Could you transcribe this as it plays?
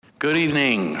Good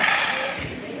evening.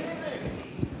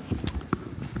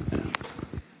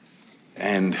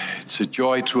 And it's a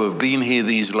joy to have been here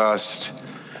these last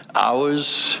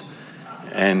hours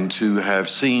and to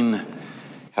have seen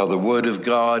how the Word of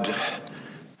God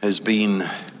has been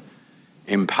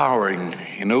empowering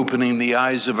in opening the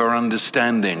eyes of our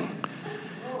understanding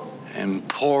and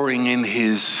pouring in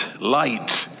His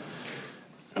light.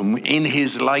 And in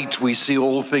His light we see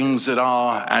all things that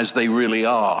are as they really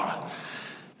are.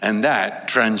 And that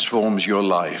transforms your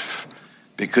life,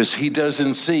 because He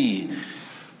doesn't see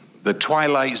the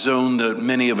twilight zone that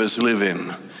many of us live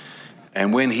in.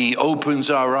 And when He opens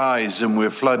our eyes and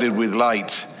we're flooded with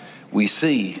light, we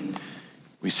see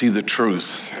the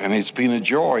truth. And it's been a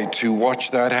joy to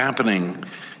watch that happening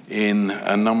in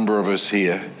a number of us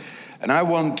here. And I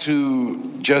want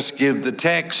to just give the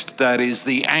text that is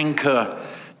the anchor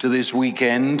to this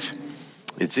weekend.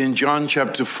 It's in John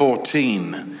chapter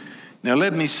 14. Now,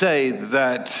 let me say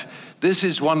that this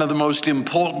is one of the most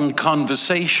important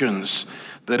conversations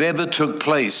that ever took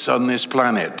place on this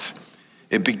planet.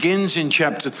 It begins in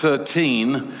chapter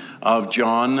 13 of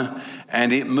John,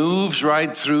 and it moves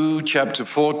right through chapter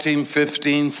 14,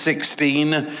 15,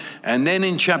 16, and then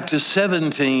in chapter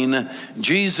 17,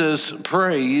 Jesus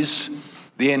prays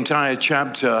the entire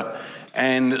chapter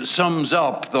and sums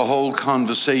up the whole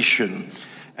conversation.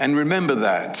 And remember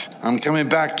that. I'm coming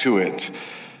back to it.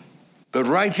 But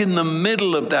right in the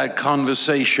middle of that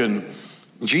conversation,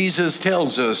 Jesus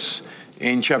tells us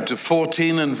in chapter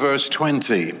 14 and verse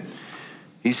 20,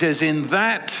 He says, in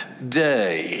that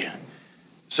day.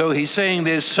 So He's saying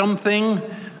there's something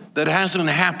that hasn't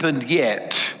happened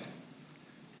yet.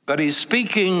 But He's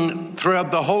speaking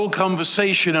throughout the whole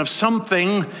conversation of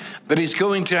something that is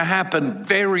going to happen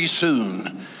very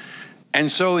soon. And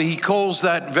so He calls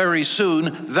that very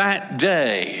soon, that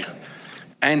day.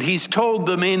 And He's told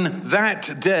them in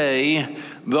that day,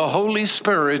 the Holy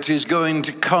Spirit is going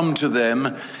to come to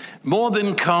them. More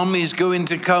than come, He's going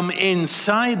to come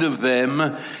inside of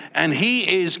them, and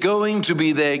He is going to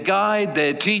be their guide,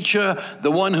 their teacher,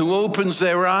 the one who opens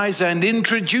their eyes and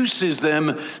introduces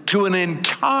them to an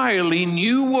entirely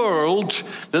new world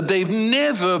that they've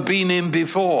never been in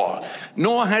before,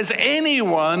 nor has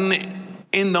anyone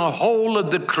in the whole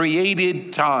of the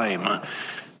created time.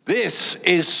 This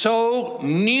is so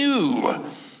new.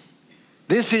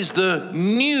 This is the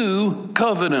new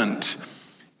covenant.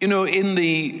 You know, in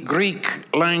the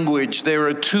Greek language, there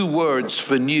are two words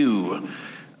for new.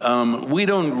 We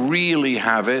don't really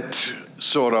have it,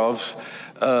 sort of.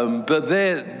 But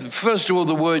there, first of all,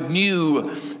 the word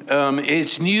new,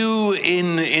 it's new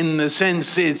in the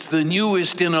sense it's the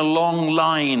newest in a long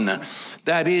line.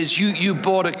 That is, you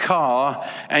bought a car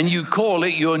and you call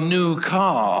it your new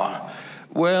car.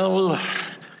 Well,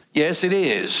 yes, it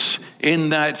is,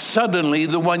 in that suddenly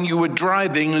the one you were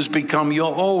driving has become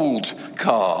your old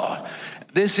car.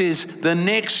 This is the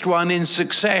next one in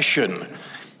succession.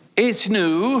 It's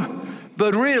new,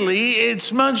 but really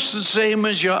it's much the same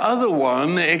as your other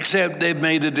one, except they've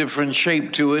made a different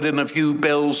shape to it and a few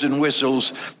bells and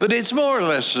whistles, but it's more or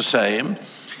less the same.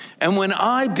 And when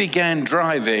I began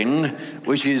driving,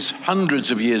 which is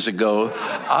hundreds of years ago,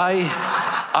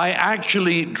 I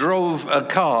actually drove a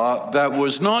car that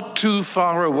was not too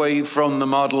far away from the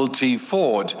Model T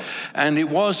Ford. And it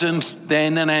wasn't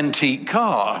then an antique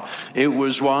car. It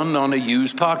was one on a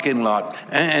used parking lot.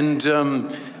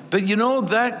 But you know,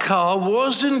 that car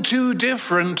wasn't too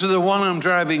different to the one I'm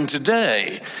driving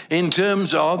today in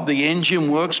terms of the engine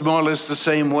works more or less the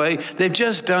same way. They've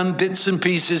just done bits and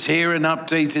pieces here and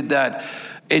updated that.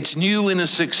 It's new in a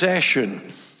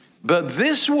succession. But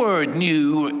this word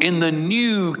new in the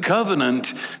new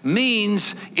covenant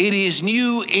means it is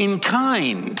new in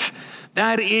kind.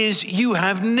 That is, you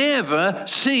have never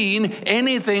seen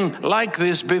anything like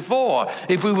this before.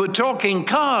 If we were talking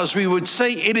cars, we would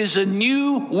say it is a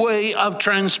new way of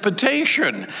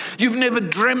transportation. You've never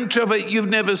dreamt of it. You've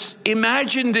never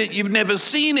imagined it. You've never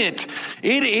seen it.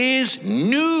 It is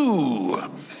new.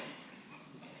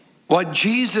 What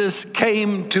Jesus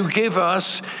came to give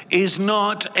us is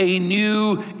not a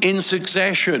new in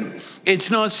succession.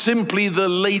 It's not simply the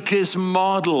latest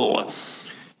model.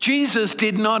 Jesus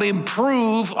did not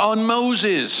improve on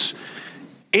Moses.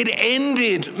 It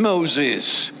ended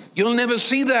Moses. You'll never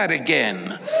see that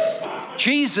again.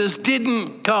 Jesus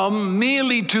didn't come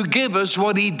merely to give us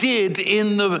what He did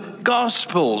in the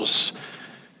Gospels.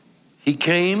 He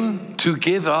came to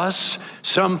give us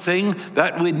something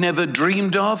that we'd never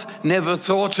dreamed of, never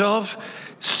thought of,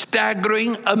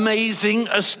 staggering, amazing,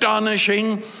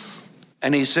 astonishing.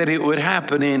 And He said it would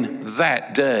happen in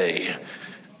that day,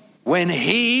 when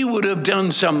He would have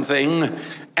done something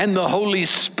and the Holy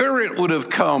Spirit would have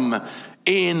come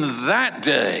in that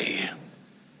day.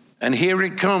 And here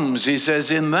it comes. He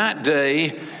says, in that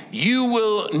day, you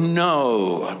will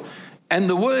know. And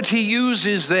the word he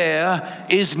uses there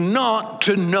is not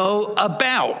to know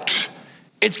about.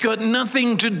 It's got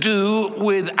nothing to do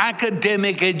with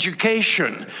academic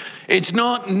education. It's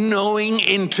not knowing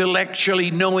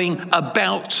intellectually, knowing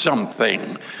about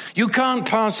something. You can't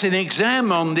pass an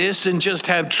exam on this and just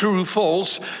have true,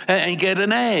 false, and get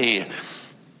an A.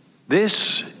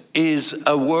 This is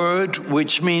a word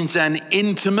which means an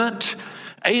intimate,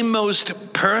 a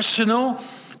most personal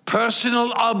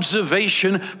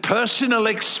observation, personal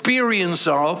experience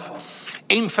of.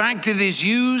 In fact, it is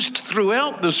used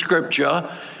throughout the scripture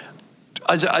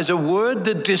as a word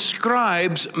that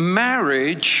describes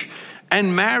marriage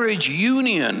and marriage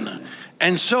union.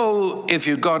 And so, if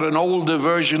you've got an older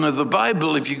version of the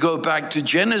Bible, if you go back to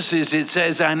Genesis, it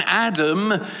says, and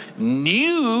Adam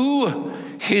knew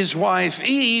his wife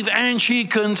Eve, and she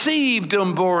conceived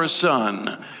and bore a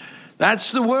son.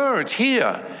 That's the word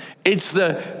here. It's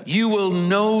you will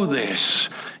know this.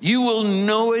 You will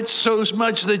know it so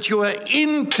much that you are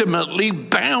intimately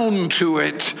bound to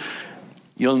it.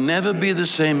 You'll never be the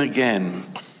same again.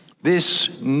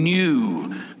 This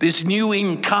new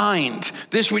in kind,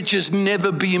 this which has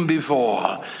never been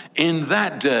before. In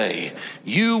that day,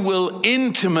 you will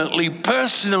intimately,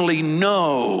 personally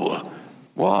know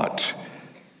what?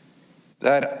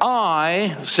 That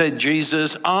I, said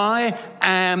Jesus, I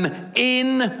am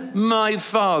in my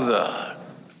Father.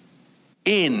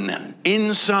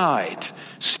 Inside,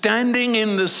 standing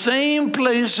in the same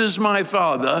place as my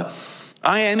Father,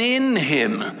 I am in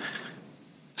him.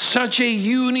 Such a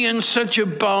union, such a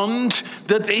bond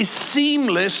that is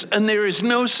seamless and there is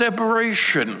no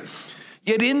separation.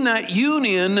 Yet in that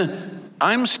union,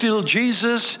 I'm still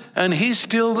Jesus and he's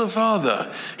still the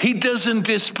Father. He doesn't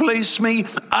displace me.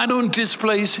 I don't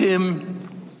displace him.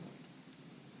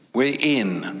 We're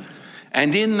in.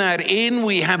 And in that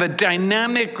we have a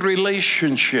dynamic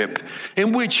relationship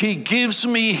in which he gives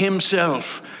me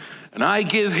himself and I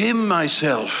give him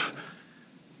myself.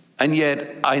 And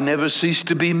yet I never cease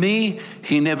to be me.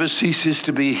 He never ceases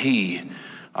to be he.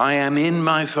 I am in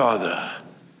my Father.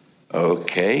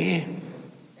 Okay.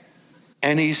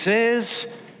 And he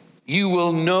says, you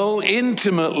will know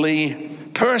intimately,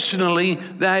 personally,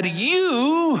 that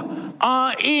you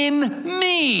are in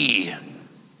me.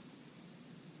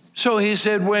 So he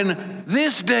said, when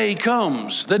this day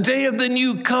comes, the day of the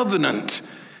new covenant,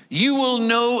 you will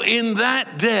know in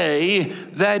that day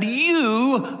that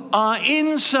you are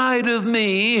inside of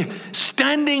me,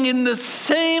 standing in the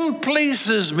same place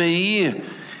as me,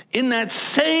 in that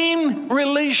same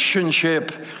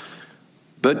relationship,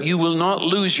 but you will not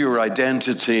lose your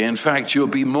identity. In fact, you'll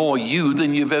be more you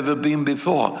than you've ever been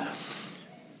before.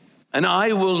 And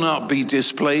I will not be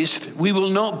displaced. We will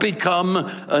not become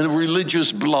a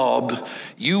religious blob.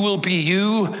 You will be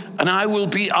you, and I will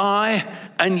be I,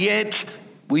 and yet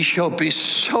we shall be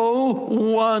so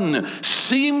one,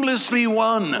 seamlessly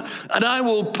one. And I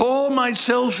will pour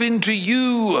myself into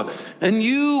you, and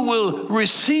you will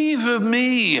receive of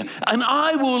me, and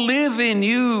I will live in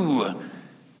you.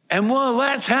 And while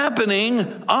that's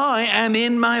happening, I am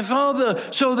in my Father.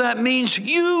 So that means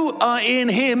you are in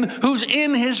him who's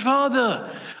in his Father.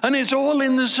 And it's all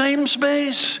in the same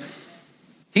space.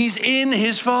 He's in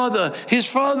his Father. His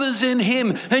Father's in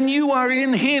him. And you are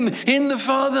in him, in the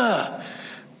Father.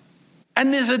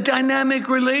 And there's a dynamic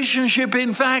relationship.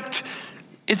 In fact,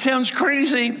 it sounds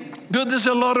crazy, but there's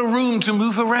a lot of room to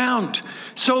move around.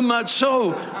 So much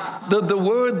so that the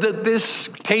word that this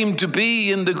came to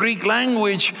be in the Greek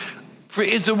language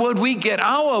is the word we get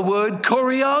our word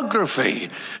choreography,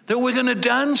 that we're going to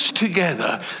dance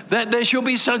together, that there shall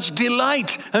be such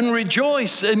delight and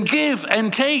rejoice and give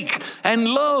and take and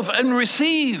love and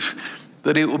receive,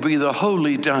 that it will be the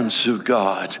holy dance of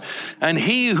God. And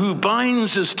he who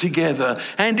binds us together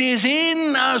and is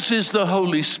in us is the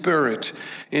Holy Spirit,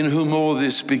 in whom all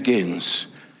this begins.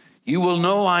 You will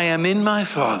know I am in my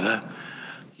Father,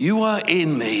 you are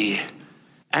in me,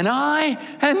 and I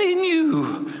am in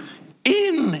you.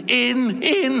 In.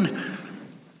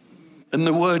 And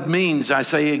the word means, I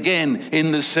say again,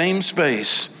 in the same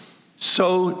space,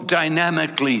 so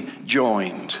dynamically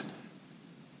joined.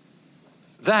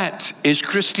 That is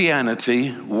Christianity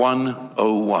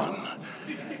 101.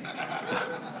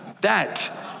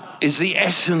 That is the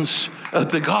essence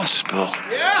of the gospel.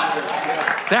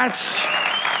 That's...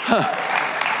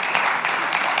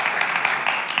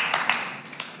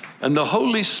 And the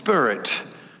Holy Spirit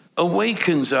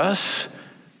awakens us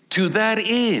to that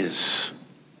is.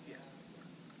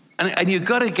 And you've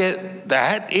got to get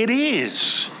that. It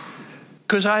is.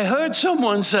 Because I heard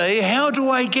someone say, how do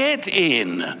I get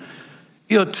in?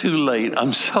 You're too late.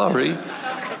 I'm sorry.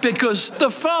 Because the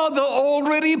Father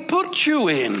already put you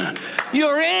in.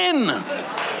 You're in.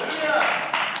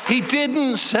 He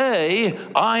didn't say,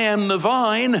 I am the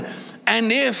vine,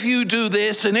 and if you do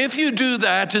this and if you do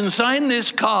that and sign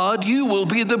this card, you will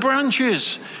be the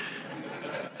branches.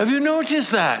 Have you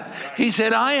noticed that? He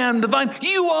said, I am the vine.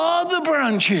 You are the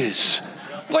branches.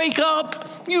 Wake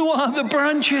up. You are the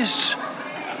branches.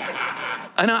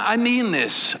 And I mean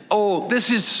this. Oh,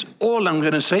 this is all I'm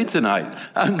going to say tonight.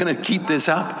 I'm going to keep this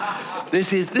up.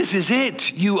 This is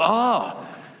it. You are.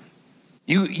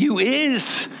 You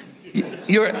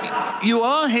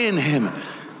are in him.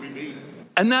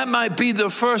 And that might be the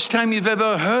first time you've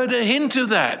ever heard a hint of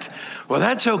that. Well,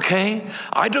 that's okay.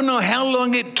 I don't know how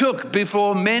long it took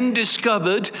before men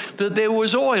discovered that there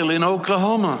was oil in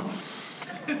Oklahoma.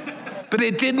 But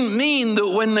it didn't mean that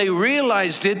when they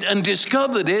realized it and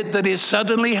discovered it, that it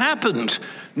suddenly happened.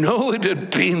 No, it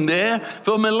had been there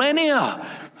for millennia,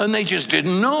 and they just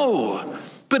didn't know.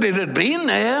 But it had been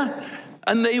there,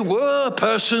 and they were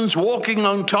persons walking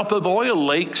on top of oil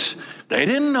lakes. They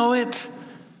didn't know it.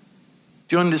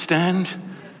 Do you understand?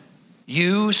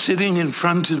 You sitting in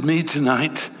front of me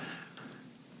tonight,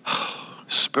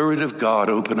 Spirit of God,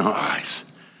 open our eyes.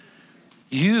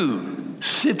 You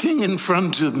sitting in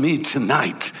front of me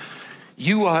tonight,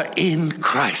 you are in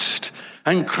Christ,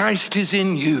 and Christ is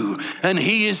in you, and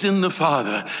he is in the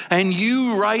Father. And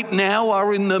you right now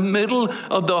are in the middle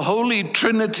of the Holy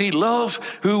Trinity love,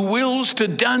 who wills to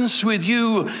dance with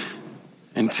you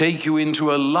and take you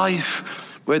into a life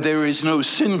where there is no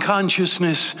sin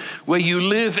consciousness, where you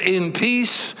live in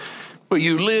peace, where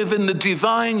you live in the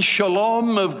divine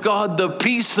shalom of God, the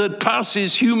peace that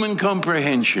passes human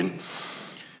comprehension.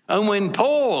 And when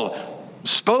Paul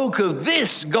spoke of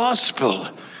this gospel,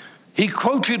 he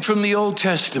quoted from the Old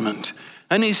Testament,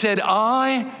 and he said,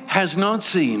 eye has not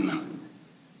seen.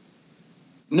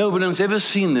 Nobody's ever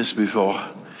seen this before.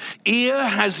 Ear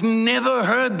has never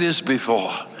heard this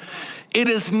before. It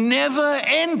has never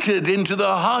entered into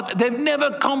the heart. They've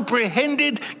never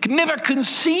comprehended, never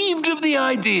conceived of the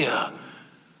idea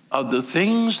of the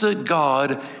things that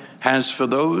God has for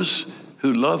those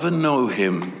who love and know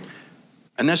him.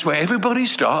 And that's where everybody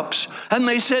stops. And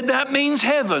they said, that means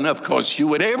heaven. Of course you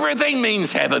would. Everything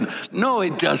means heaven. No,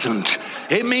 it doesn't.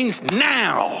 It means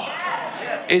now.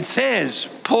 It says,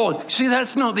 Paul, see,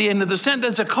 that's not the end of the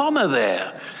sentence. There's a comma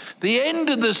there. The end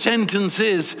of the sentence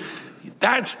is,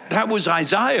 that was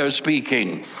Isaiah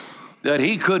speaking, that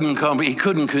he couldn't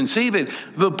conceive it.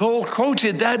 But Paul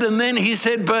quoted that, and then he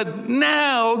said, but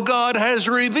now God has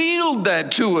revealed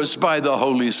that to us by the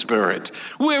Holy Spirit.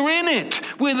 We're in it.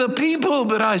 We're the people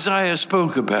that Isaiah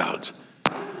spoke about.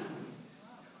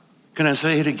 Can I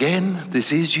say it again?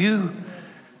 This is you.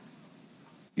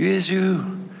 It is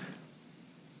you.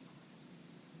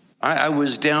 I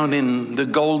was down in the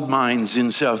gold mines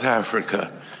in South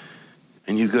Africa.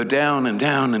 And you go down and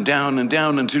down and down and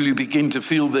down until you begin to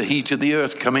feel the heat of the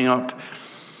earth coming up.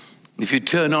 If you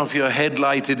turn off your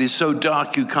headlight, it is so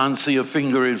dark you can't see a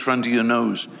finger in front of your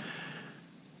nose.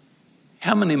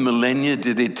 How many millennia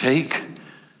did it take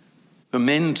for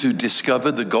men to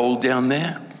discover the gold down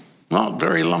there? Not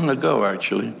very long ago,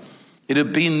 actually. It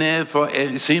had been there for,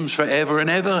 it seems, forever and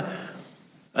ever.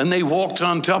 And they walked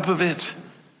on top of it.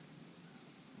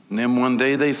 And then one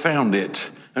day they found it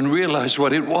and realized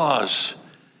what it was.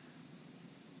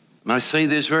 And I say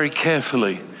this very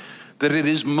carefully, that it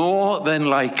is more than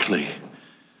likely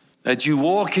that you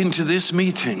walk into this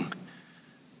meeting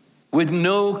with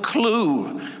no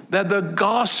clue that the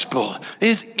gospel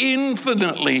is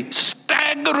infinitely,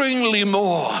 staggeringly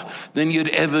more than you'd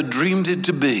ever dreamed it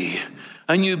to be.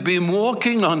 And you've been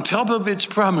walking on top of its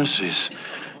promises.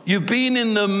 You've been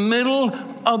in the middle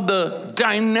of the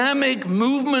dynamic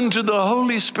movement of the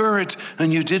Holy Spirit,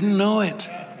 and you didn't know it.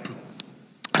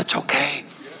 That's okay.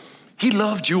 He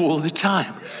loved you all the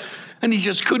time. And he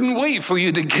just couldn't wait for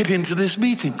you to get into this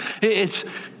meeting. It's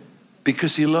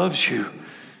because he loves you.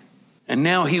 And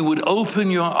now he would open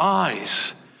your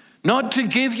eyes, not to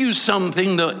give you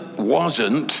something that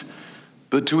wasn't,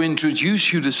 but to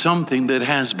introduce you to something that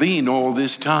has been all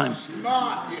this time.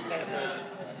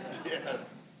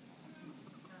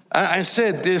 I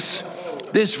said this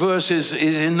verse is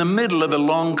in the middle of a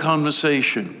long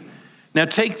conversation. Now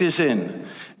take this in.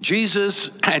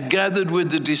 Jesus had gathered with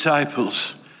the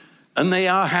disciples, and they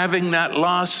are having that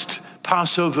last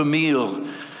Passover meal.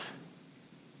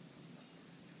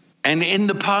 And in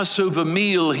the Passover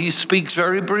meal, he speaks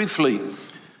very briefly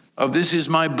of, this is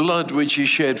my blood which is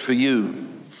shed for you.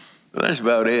 That's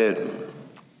about it.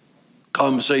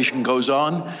 Conversation goes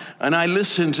on, and I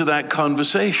listen to that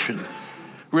conversation.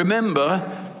 Remember,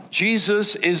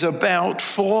 Jesus is about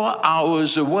 4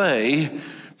 hours away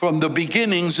from the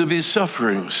beginnings of his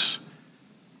sufferings.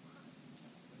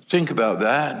 Think about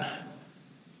that.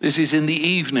 This is in the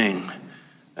evening,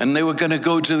 and they were going to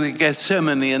go to the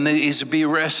Gethsemane, and he's to be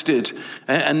arrested.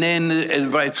 And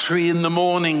then by 3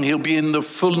 a.m, he'll be in the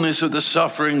fullness of the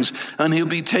sufferings, and he'll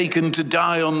be taken to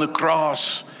die on the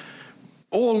cross.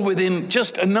 All within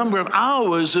just a number of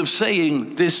hours of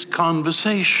saying this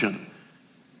conversation.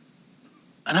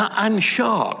 And I'm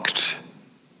shocked.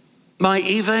 My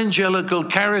evangelical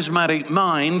charismatic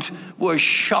mind was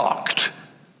shocked.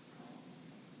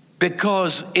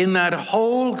 Because in that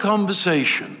whole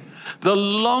conversation, the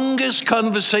longest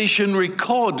conversation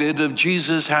recorded of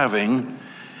Jesus having,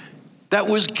 that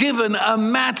was given a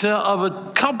matter of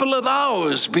a couple of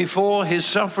hours before his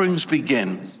sufferings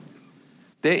begin,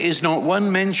 there is not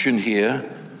one mention here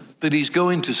that he's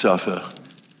going to suffer.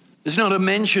 There's not a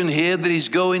mention here that he's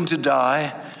going to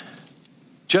die.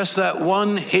 Just that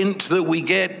one hint that we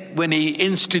get when he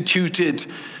instituted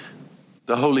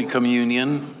the Holy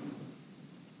Communion.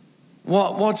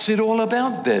 What's it all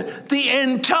about then? The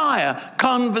entire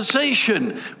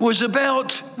conversation was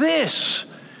about this.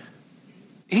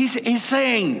 He's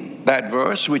saying that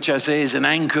verse, which I say is an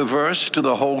anchor verse to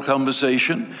the whole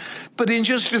conversation. But in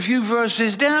just a few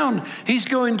verses down, he's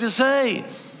going to say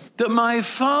that my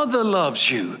Father loves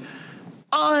you.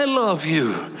 I love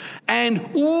you.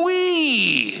 And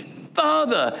we,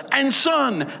 Father and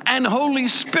Son and Holy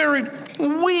Spirit,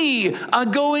 we are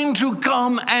going to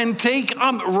come and take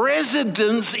up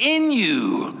residence in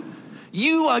you.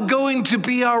 You are going to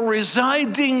be our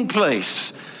residing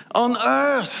place on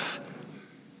earth.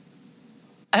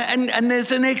 And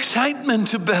there's an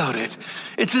excitement about it.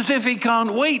 It's as if he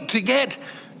can't wait to get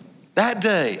that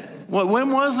day. Well,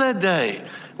 when was that day?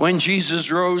 When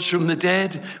Jesus rose from the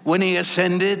dead, when he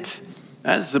ascended.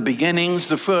 That's the beginnings,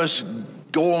 the first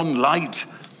dawn light.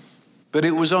 But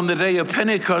it was on the day of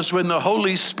Pentecost when the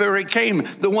Holy Spirit came,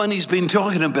 the one he's been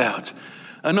talking about.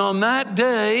 And on that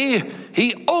day,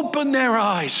 he opened their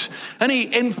eyes and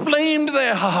he inflamed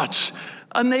their hearts.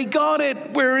 And they got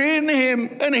it. We're in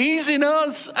him and he's in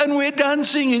us and we're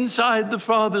dancing inside the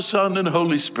Father, Son, and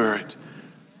Holy Spirit.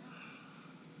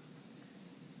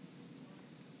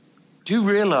 Do you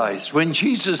realize when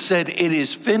Jesus said it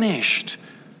is finished,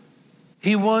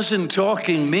 he wasn't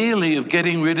talking merely of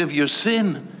getting rid of your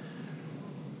sin.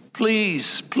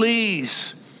 Please,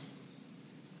 please,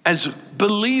 as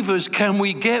believers, can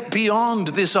we get beyond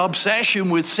this obsession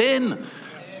with sin?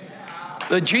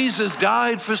 That Jesus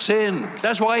died for sin.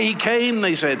 That's why he came,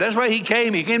 they said. That's why he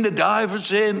came. He came to die for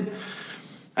sin.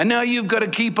 And now you've got to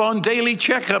keep on daily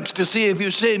checkups to see if you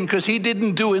sin because he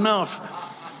didn't do enough.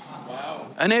 Wow.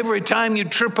 And every time you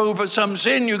trip over some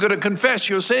sin, you've got to confess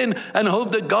your sin and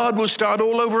hope that God will start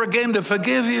all over again to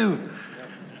forgive you.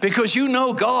 Because you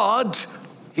know God,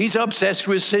 he's obsessed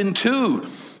with sin too.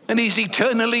 And he's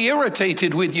eternally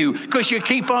irritated with you because you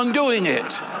keep on doing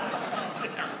it.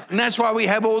 And that's why we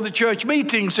have all the church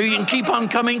meetings, so you can keep on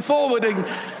coming forward and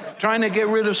trying to get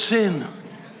rid of sin.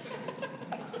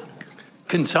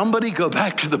 Can somebody go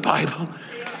back to the Bible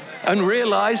and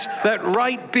realize that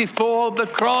right before the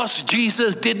cross,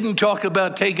 Jesus didn't talk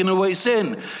about taking away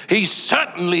sin. He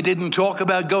certainly didn't talk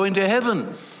about going to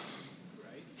heaven.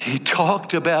 He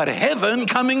talked about heaven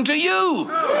coming to you.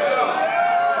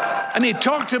 And he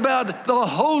talked about the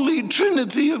Holy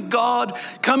Trinity of God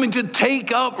coming to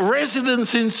take up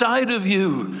residence inside of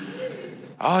you.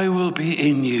 I will be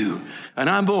in you, and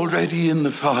I'm already in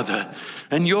the Father,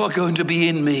 and you're going to be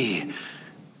in me.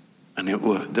 And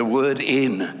the word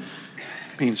in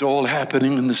means all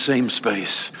happening in the same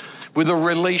space, with a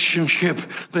relationship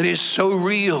that is so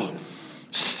real,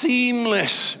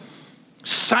 seamless,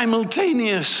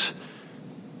 simultaneous.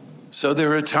 So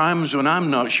there are times when I'm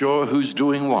not sure who's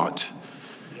doing what.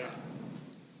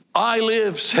 I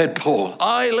live, said Paul.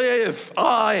 I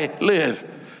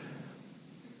live.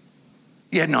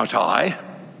 Yet not I.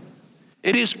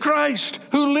 It is Christ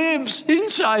who lives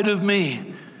inside of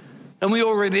me. And we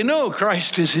already know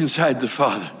Christ is inside the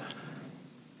Father.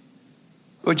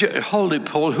 But hold it,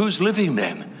 Paul. Who's living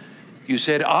then? You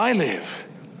said, I live.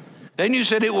 Then you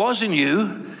said it wasn't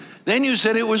you. Then you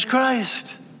said it was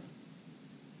Christ.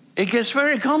 It gets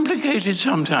very complicated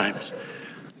sometimes.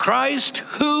 Christ,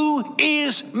 who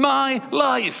is my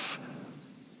life?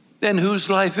 Then whose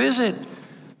life is it?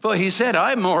 For he said,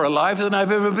 I'm more alive than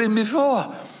I've ever been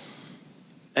before.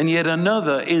 And yet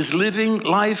another is living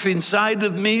life inside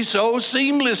of me so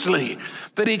seamlessly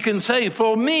that he can say,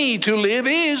 for me to live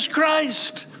is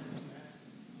Christ.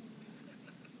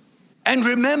 And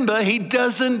remember, he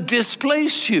doesn't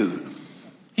displace you.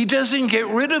 He doesn't get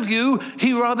rid of you.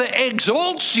 He rather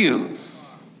exalts you.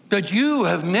 That you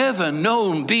have never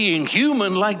known being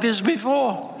human like this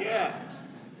before. Yeah.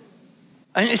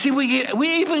 And you see,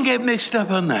 we even get mixed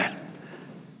up on that.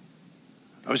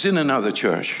 I was in another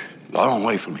church, a long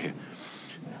way from here.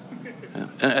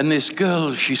 And this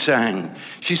girl, she sang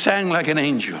like an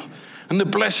angel. And the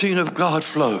blessing of God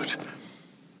flowed.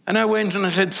 And I went and I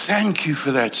said, thank you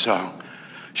for that song.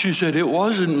 She said, it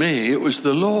wasn't me, it was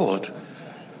the Lord.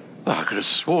 Well, I could have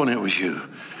sworn it was you.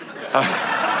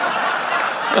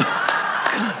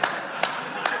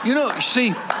 You know,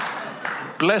 see,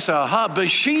 bless her heart,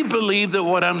 but she believed that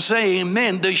what I'm saying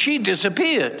meant that she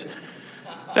disappeared.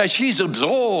 That she's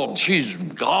absorbed, she's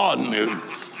gone. There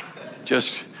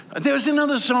was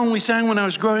another song we sang when I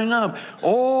was growing up.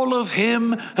 All of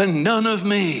him and none of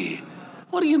me.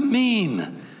 What do you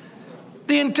mean?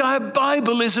 The entire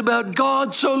Bible is about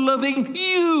God so loving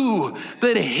you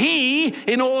that he,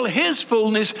 in all his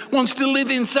fullness, wants to live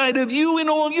inside of you in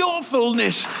all your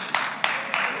fullness.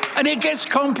 And it gets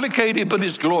complicated, but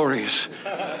it's glorious.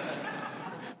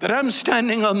 That I'm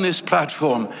standing on this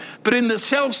platform, but in the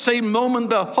self-same moment,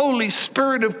 the Holy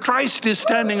Spirit of Christ is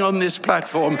standing on this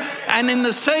platform. And in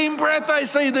the same breath, I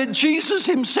say that Jesus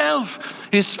himself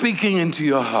is speaking into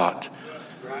your heart.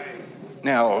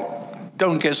 Now,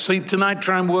 don't get sleep tonight,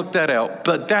 try and work that out.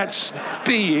 But that's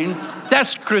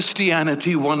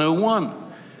Christianity 101.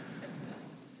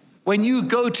 When you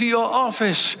go to your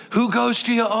office, who goes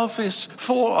to your office?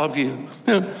 4 of you.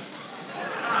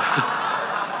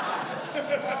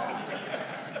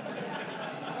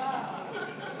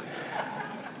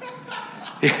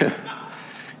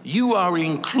 You are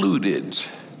included.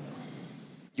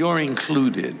 You're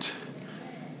included.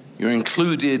 You're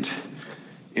included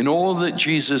in all that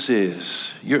Jesus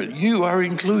is. You are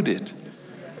included.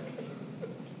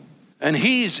 And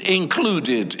he's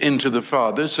included into the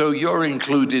Father, so you're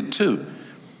included too.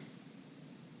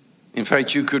 In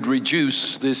fact, you could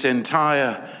reduce this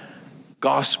entire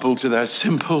gospel to that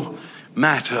simple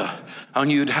matter,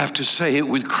 and you'd have to say it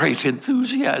with great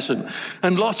enthusiasm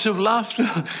and lots of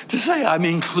laughter to say, I'm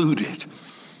included.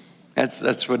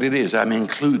 That's what it is. I'm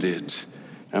included.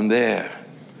 I'm there.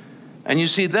 And you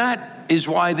see, that is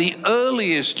why the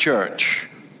earliest church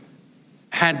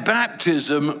had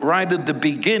baptism right at the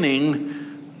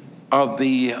beginning of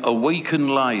the awakened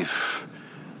life.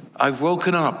 I've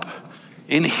woken up.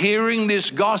 In hearing this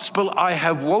gospel, I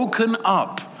have woken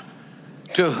up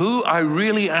to who I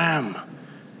really am.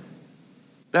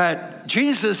 That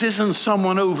Jesus isn't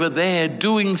someone over there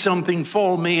doing something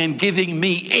for me and giving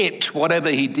me it, whatever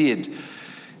he did.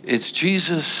 It's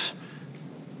Jesus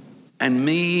and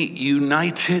me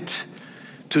united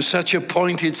to such a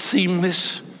point it's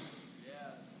seamless.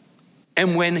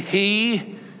 And when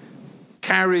he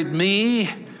carried me,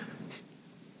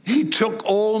 he took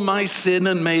all my sin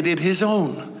and made it his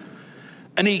own.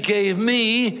 And he gave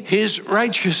me his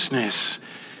righteousness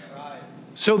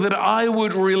so that I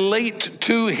would relate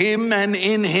to him and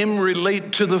in him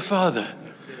relate to the Father.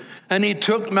 And he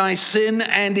took my sin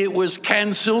and it was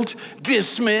canceled,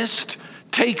 dismissed,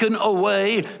 taken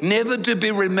away, never to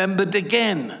be remembered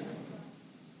again.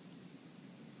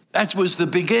 That was the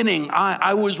beginning.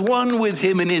 I was one with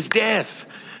him in his death.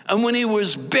 And when he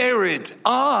was buried,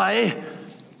 I,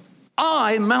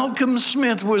 Malcolm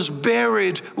Smith, was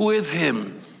buried with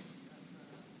him.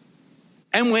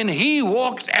 And when he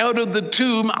walked out of the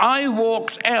tomb, I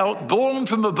walked out, born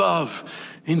from above,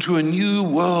 into a new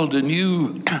world, a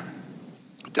new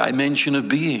dimension of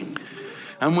being.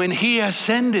 And when he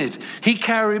ascended, he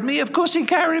carried me. Of course he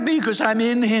carried me because I'm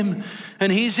in him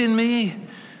and he's in me.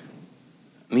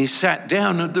 And he sat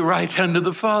down at the right hand of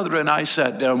the Father, and I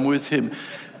sat down with him.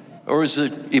 Or as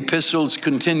the epistles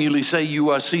continually say, you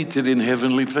are seated in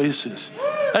heavenly places.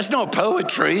 That's not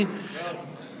poetry.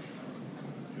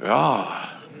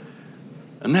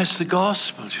 And that's the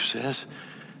gospel, it says.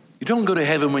 You don't go to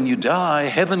heaven when you die.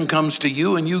 Heaven comes to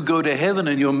you, and you go to heaven,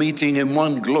 and you're meeting in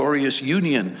one glorious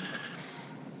union.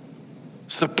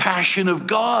 It's the passion of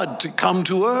God to come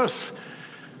to earth.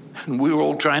 And we're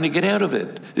all trying to get out of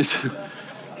it. It's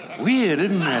weird,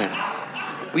 isn't it?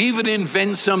 We even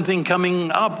invent something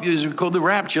coming up called the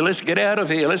rapture. Let's get out of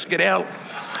here. Let's get out.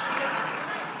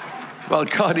 Well,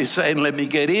 God is saying, let me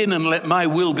get in and let my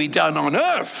will be done on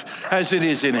earth as it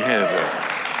is in heaven.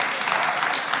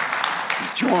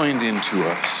 He's joined into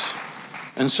us.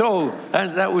 And so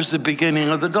that was the beginning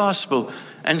of the gospel.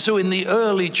 And so in the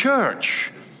early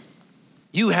church,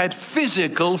 you had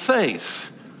physical faith.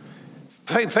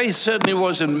 Faith certainly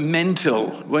wasn't mental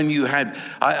when you had,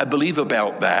 I believe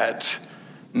about that.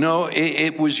 No,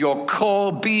 it was your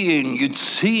core being. You'd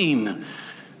seen.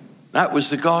 That was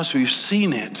the gospel. You've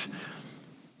seen it.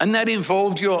 And that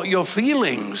involved your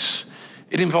feelings.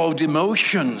 It involved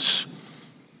emotions.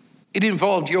 It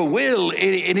involved your will.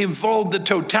 It involved the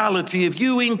totality of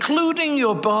you, including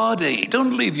your body.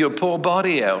 Don't leave your poor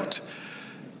body out.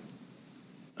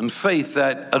 And faith,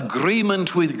 that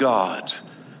agreement with God,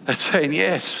 that's saying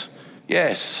yes,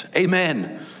 yes,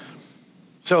 amen.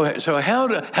 So how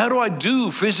do I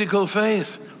do physical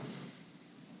faith?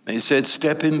 They said,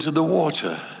 step into the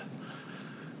water.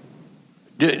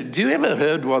 Do you ever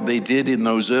heard what they did in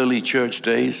those early church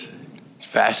days? It's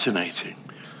fascinating.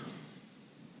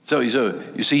 So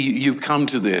you see, you've come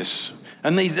to this.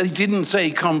 And they didn't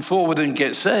say, come forward and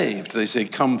get saved. They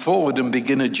said, come forward and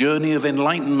begin a journey of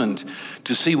enlightenment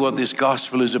to see what this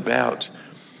gospel is about.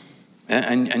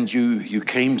 And you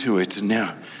came to it, and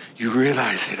now you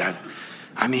realize it.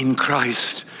 I'm in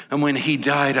Christ. And when he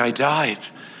died, I died.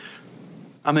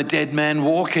 I'm a dead man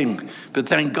walking. But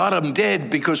thank God I'm dead,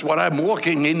 because what I'm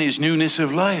walking in is newness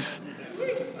of life.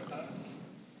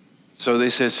 So they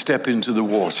said, step into the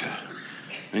water.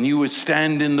 And you would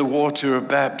stand in the water of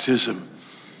baptism.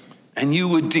 And you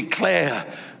would declare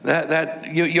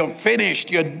that you're finished,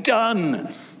 you're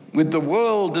done with the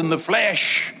world and the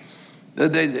flesh.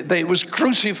 It was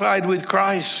crucified with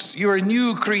Christ. You're a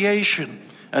new creation.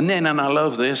 And then, and I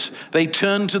love this, they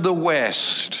turned to the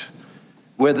west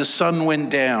where the sun went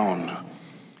down,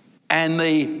 and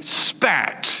they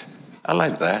spat. I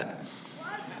like that.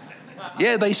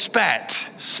 Yeah, they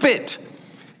spit.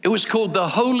 It was called the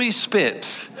Holy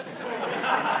Spit.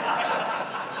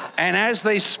 And as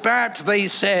they spat, they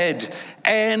said,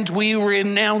 and we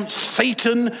renounce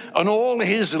Satan and all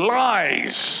his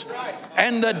lies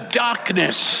and the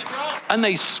darkness. And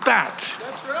they spat.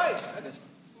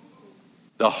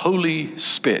 The Holy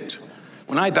Spit.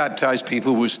 When I baptize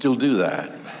people, we still do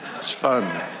that. It's fun.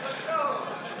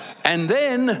 And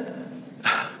then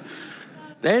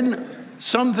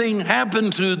something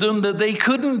happened to them that they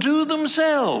couldn't do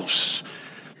themselves.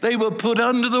 They were put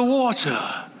under the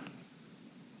water.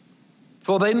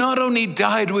 For they not only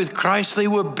died with Christ, they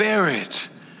were buried.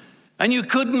 And you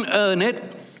couldn't earn it.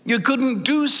 You couldn't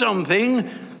do something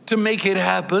to make it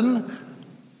happen.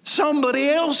 Somebody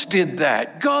else did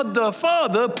that. God the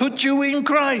Father put you in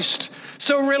Christ.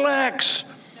 So relax.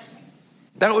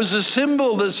 That was a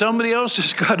symbol that somebody else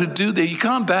has got to do there. You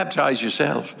can't baptize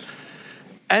yourself.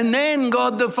 And then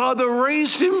God the Father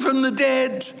raised him from the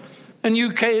dead. And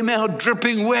you came out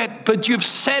dripping wet, but you've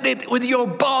said it with your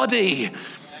body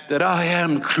that I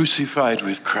am crucified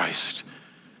with Christ.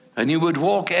 And you would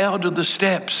walk out of the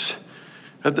steps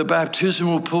of the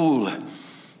baptismal pool.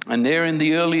 And there in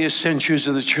the earliest centuries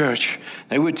of the church,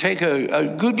 they would take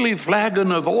a goodly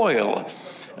flagon of oil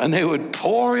and they would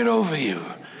pour it over you.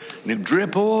 And it'd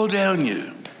drip all down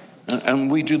you.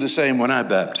 And we do the same when I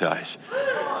baptize.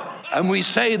 And we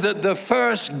say that the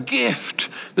first gift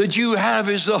that you have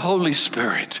is the Holy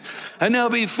Spirit. And now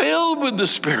be filled with the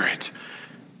Spirit.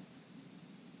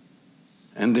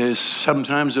 And there's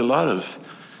sometimes a lot of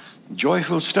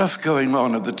joyful stuff going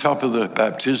on at the top of the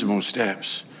baptismal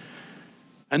steps.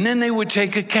 And then they would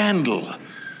take a candle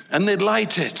and they'd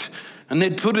light it and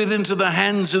they'd put it into the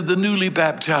hands of the newly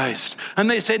baptized. And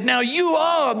they said, now you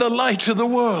are the light of the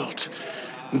world.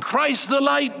 And Christ the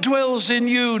light dwells in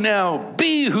you. Now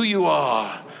be who you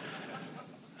are.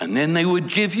 And then they would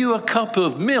give you a cup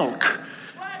of milk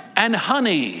and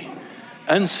honey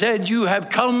and said, you have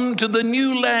come to the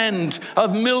new land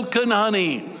of milk and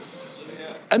honey.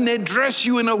 And they'd dress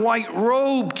you in a white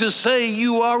robe to say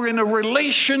you are in a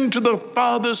relation to the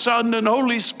Father, Son, and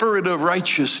Holy Spirit of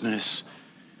righteousness.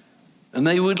 And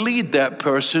they would lead that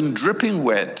person dripping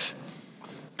wet,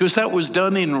 because that was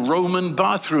done in Roman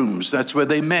bathrooms. That's where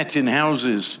they met, in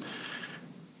houses.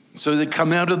 So they'd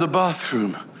come out of the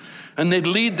bathroom and they'd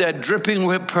lead that dripping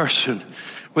wet person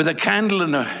with a candle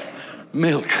and a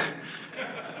milk.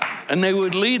 And they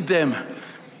would lead them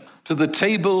to the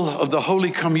table of the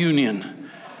Holy Communion,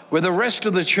 where the rest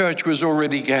of the church was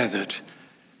already gathered.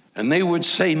 And they would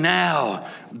say, now,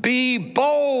 be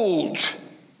bold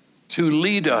to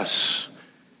lead us.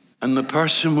 And the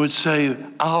person would say,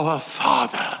 our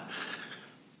Father,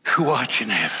 who art in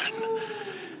heaven.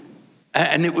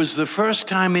 And it was the first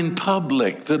time in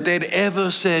public that they'd ever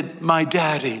said, my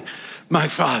daddy, my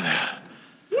father.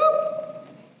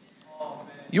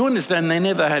 You understand, they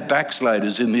never had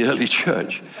backsliders in the early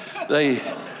church. They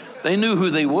knew who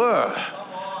they were.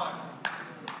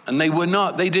 And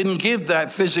they didn't give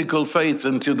that physical faith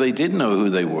until they did know who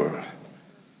they were.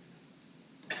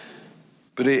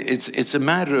 But it's a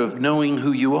matter of knowing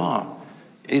who you are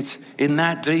It's in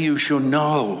that day you shall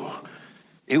know.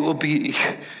 It will be,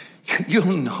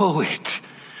 you'll know it.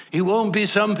 It won't be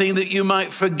something that you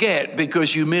might forget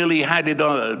because you merely had it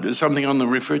on something on the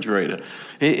refrigerator.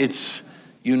 It's,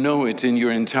 you know it in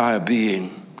your entire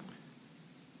being.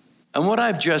 And what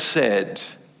I've just said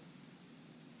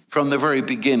from the very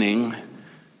beginning,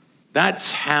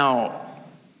 that's how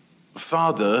the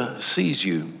Father sees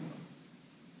you.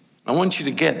 I want you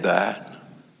to get that.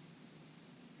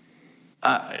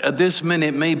 At this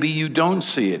minute, maybe you don't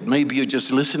see it. Maybe you're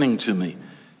just listening to me.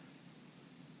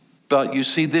 But you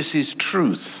see, this is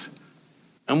truth.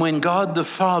 And when God the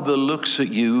Father looks at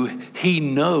you, he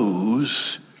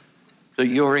knows that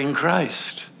you're in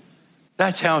Christ.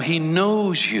 That's how he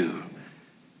knows you.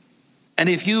 And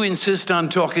if you insist on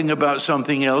talking about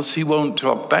something else, he won't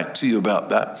talk back to you about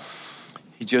that.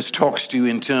 He just talks to you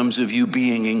in terms of you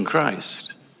being in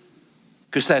Christ.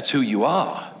 Because that's who you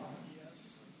are.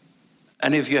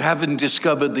 And if you haven't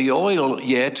discovered the oil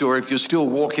yet, or if you're still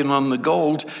walking on the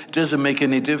gold, it doesn't make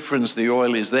any difference. The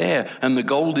oil is there, and the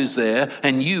gold is there,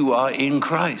 and you are in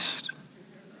Christ.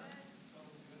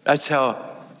 That's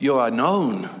how you are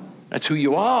known. That's who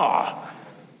you are.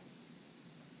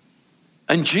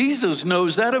 And Jesus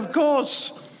knows that, of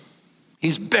course.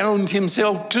 He's bound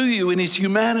himself to you in his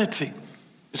humanity.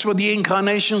 That's what the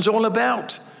incarnation's all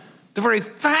about. The very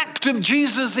fact of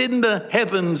Jesus in the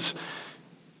heavens,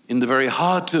 in the very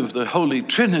heart of the Holy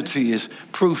Trinity, is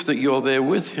proof that you're there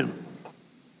with him.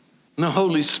 And the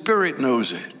Holy Spirit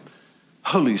knows it.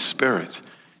 Holy Spirit,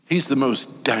 he's the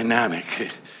most dynamic.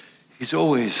 He's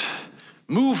always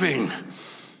moving.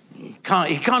 He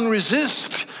can't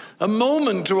resist a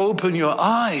moment to open your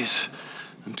eyes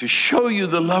and to show you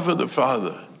the love of the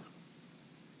Father.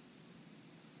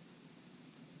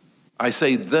 I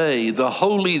say they, the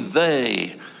holy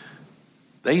they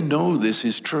know this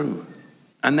is true.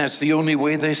 And that's the only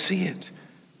way they see it.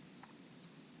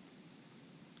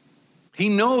 He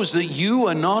knows that you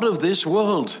are not of this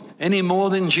world any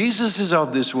more than Jesus is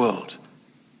of this world.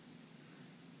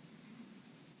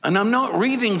 And I'm not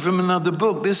reading from another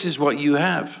book. This is what you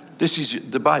have. This is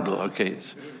the Bible. Okay,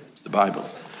 it's the Bible.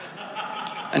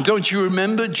 And don't you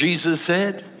remember Jesus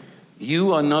said,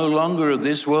 you are no longer of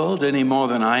this world any more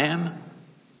than I am?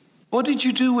 What did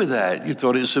you do with that? You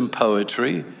thought it was some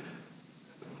poetry?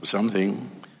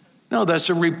 Something. No, that's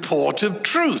a report of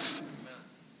truth.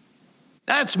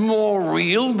 That's more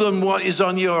real than what is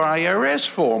on your IRS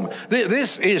form.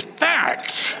 This is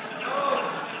fact.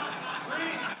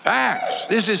 Fact.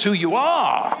 This is who you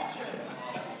are.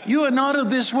 You are not of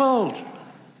this world.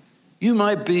 You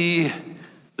might be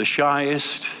the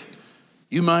shyest.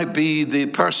 You might be the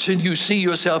person you see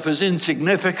yourself as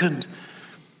insignificant.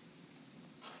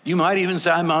 You might even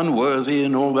say, I'm unworthy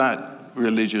and all that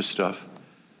religious stuff.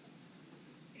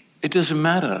 It doesn't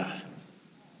matter.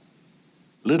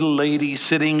 Little lady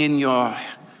sitting in your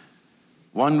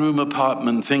one-room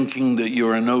apartment thinking that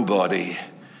you're a nobody.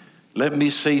 Let me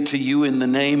say to you in the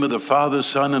name of the Father,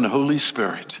 Son, and Holy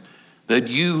Spirit, that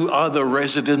you are the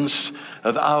residence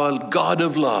of our God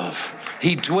of love.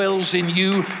 He dwells in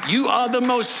you. You are the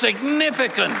most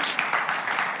significant.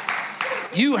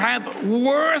 You have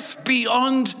worth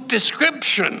beyond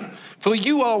description, for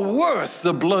you are worth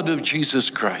the blood of Jesus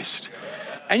Christ.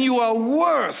 And you are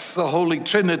worth the Holy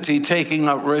Trinity taking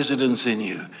up residence in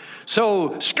you.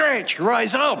 So stretch,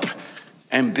 rise up,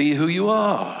 and be who you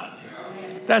are.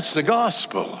 That's the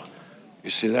gospel. You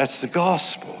see, that's the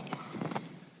gospel.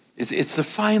 It's the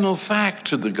final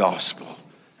fact of the gospel.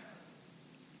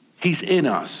 He's in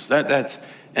us.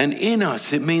 And in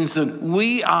us, it means that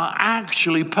we are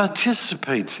actually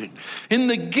participating in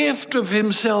the gift of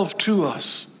himself to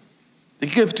us, the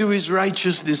gift of his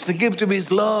righteousness, the gift of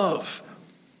his love.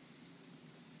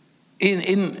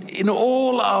 In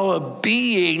all our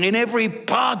being, in every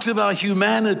part of our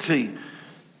humanity,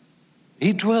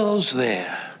 he dwells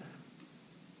there.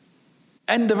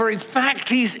 And the very fact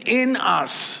he's in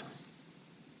us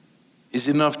is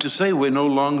enough to say we're no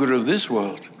longer of this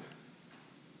world.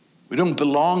 We don't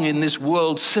belong in this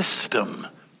world system.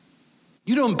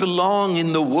 You don't belong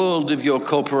in the world of your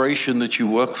corporation that you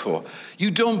work for. You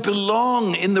don't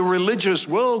belong in the religious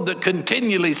world that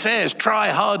continually says, try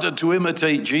harder to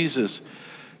imitate Jesus.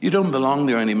 You don't belong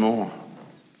there anymore.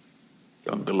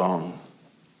 You don't belong.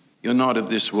 You're not of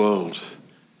this world.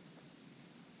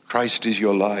 Christ is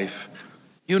your life.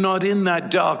 You're not in that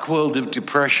dark world of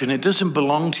depression. It doesn't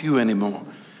belong to you anymore.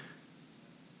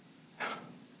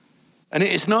 And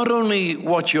it's not only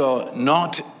what you're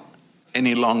not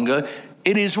any longer,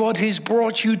 it is what he's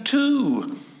brought you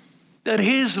to. That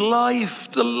his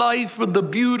life, the life of the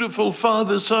beautiful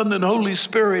Father, Son, and Holy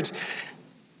Spirit,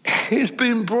 has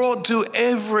been brought to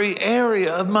every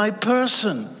area of my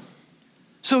person,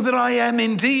 so that I am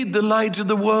indeed the light of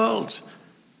the world.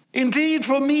 Indeed,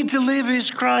 for me to live is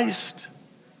Christ.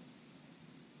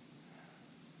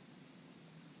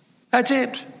 That's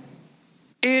it.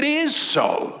 It is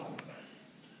so.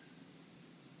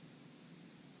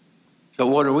 So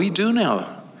what do we do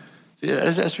now?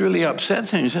 That's really upset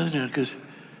things, hasn't it? Because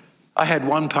I had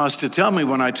one pastor tell me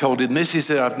when I told him this, he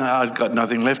said, I've got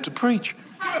nothing left to preach.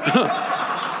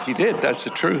 He did, that's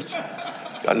the truth.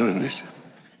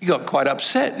 He got quite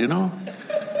upset, you know.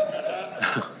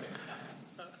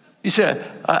 He said,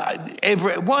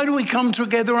 why do we come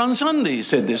together on Sunday,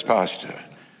 said this pastor.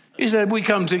 He said, we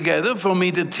come together for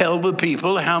me to tell the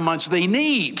people how much they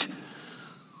need.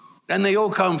 And they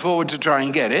all come forward to try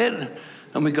and get it.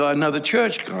 And we got another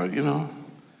church card, you know.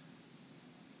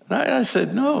 And I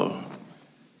said, no.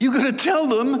 You got to tell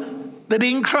them that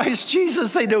in Christ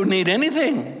Jesus they don't need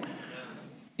anything.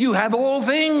 You have all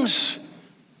things.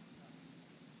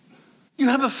 You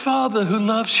have a Father who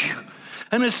loves you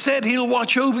and has said he'll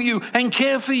watch over you and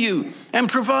care for you and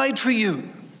provide for you.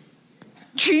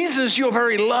 Jesus, your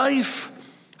very life.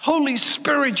 Holy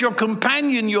Spirit, your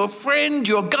companion, your friend,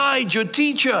 your guide, your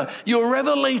teacher, your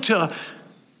revelator,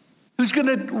 who's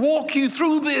going to walk you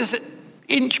through this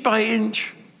inch by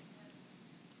inch.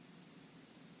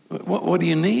 What do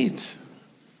you need?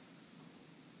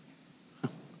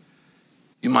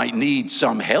 You might need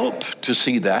some help to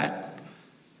see that.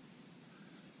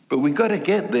 But we've got to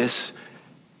get this.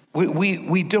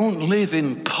 We don't live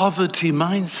in poverty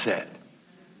mindset.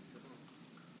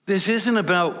 This isn't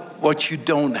about what you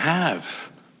don't have.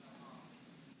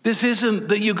 This isn't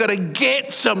that you've got to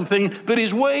get something that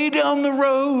is way down the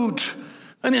road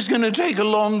and it's going to take a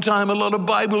long time, a lot of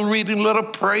Bible reading, a lot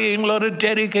of praying, a lot of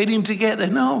dedicating to get there.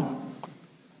 No.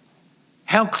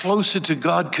 How closer to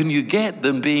God can you get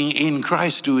than being in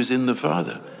Christ who is in the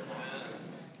Father?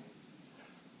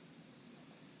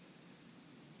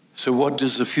 So what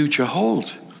does the future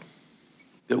hold?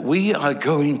 That we are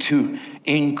going to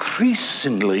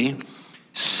increasingly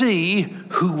see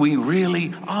who we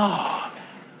really are.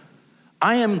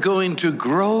 I am going to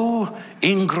grow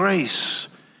in grace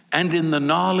and in the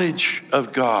knowledge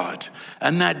of God.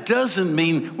 And that doesn't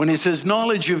mean, when it says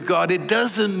knowledge of God, it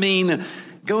doesn't mean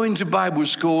going to Bible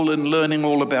school and learning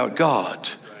all about God.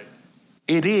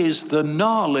 It is the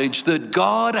knowledge that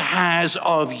God has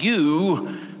of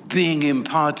you being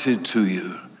imparted to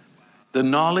you. The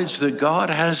knowledge that God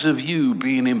has of you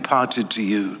being imparted to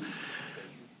you.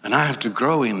 And I have to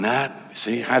grow in that.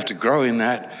 See, I have to grow in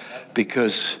that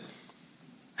because,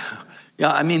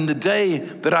 the day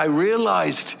that I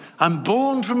realized I'm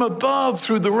born from above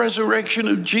through the resurrection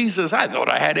of Jesus, I thought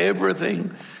I had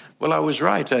everything. Well, I was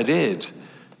right, I did.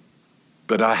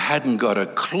 But I hadn't got a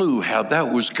clue how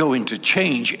that was going to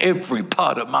change every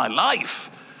part of my life.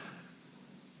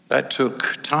 That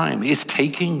took time. It's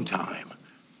taking time.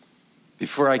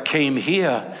 Before I came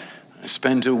here, I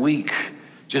spent a week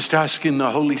just asking the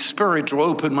Holy Spirit to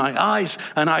open my eyes,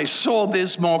 and I saw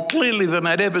this more clearly than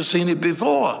I'd ever seen it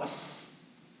before.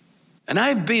 And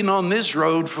I've been on this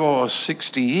road for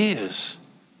 60 years.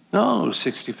 No,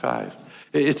 65.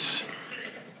 It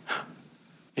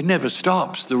never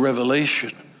stops, the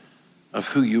revelation of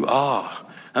who you are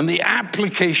and the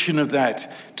application of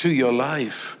that to your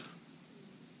life.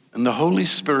 And the Holy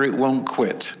Spirit won't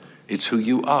quit. It's who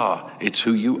you are. It's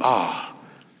who you are.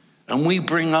 And we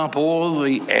bring up all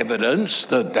the evidence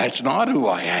that that's not who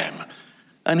I am.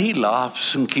 And he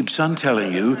laughs and keeps on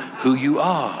telling you who you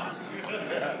are.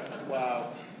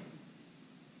 Wow.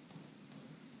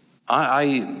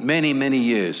 I many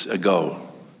years ago,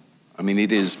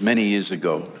 it is many years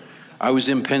ago, I was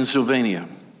in Pennsylvania.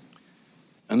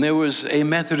 And there was a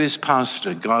Methodist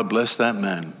pastor, God bless that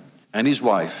man, and his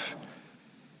wife.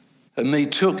 And they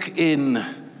took in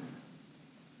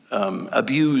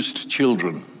abused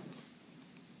children.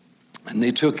 And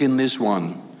they took in this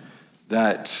one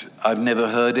that I've never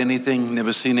heard anything,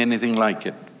 never seen anything like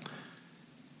it.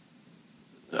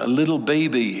 A little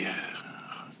baby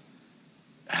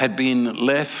had been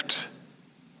left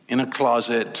in a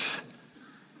closet,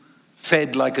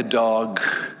 fed like a dog,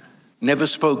 never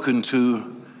spoken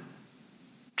to,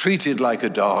 treated like a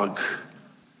dog.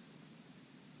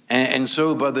 And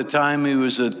so by the time he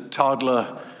was a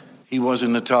toddler, he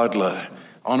wasn't a toddler,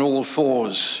 on all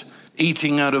fours,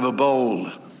 eating out of a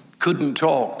bowl, couldn't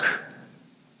talk,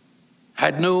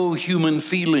 had no human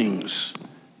feelings,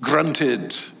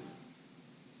 grunted.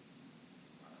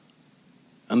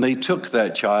 And they took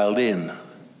that child in.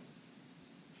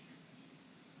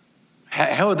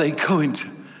 How are they going to?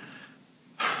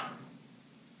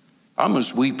 I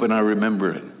must weep when I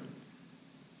remember it.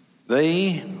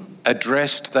 They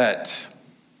addressed that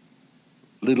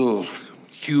little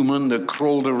human that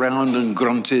crawled around and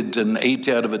grunted and ate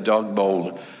out of a dog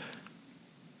bowl.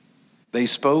 They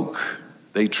spoke,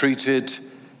 they treated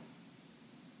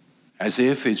as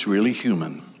if it's really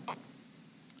human.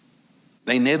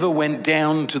 They never went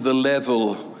down to the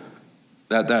level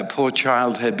that that poor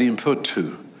child had been put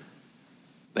to.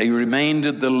 They remained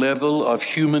at the level of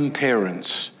human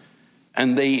parents,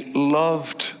 and they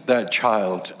loved that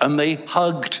child, and they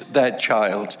hugged that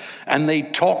child, and they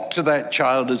talked to that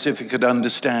child as if he could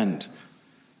understand.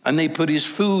 And they put his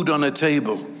food on a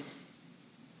table.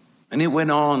 And it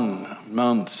went on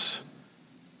months.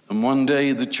 And one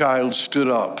day the child stood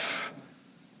up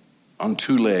on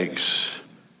two legs.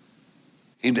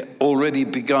 He'd already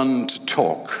begun to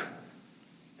talk.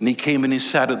 And he came and he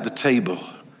sat at the table.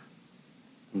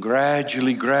 And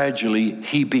gradually,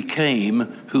 he became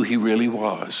who he really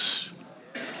was.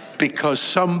 Because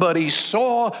somebody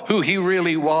saw who he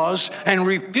really was and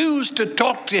refused to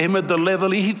talk to him at the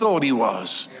level he thought he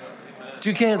was. Do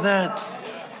you get that?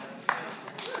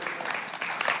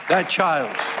 That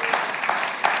child.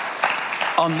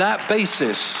 On that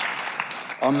basis,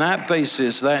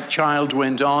 that child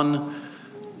went on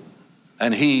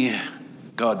and he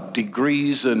got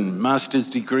degrees and master's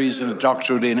degrees and a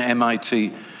doctorate in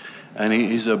MIT. And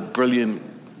he's a brilliant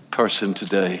person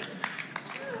today.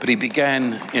 But he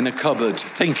began in a cupboard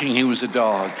thinking he was a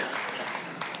dog.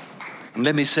 And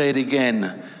let me say it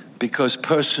again, because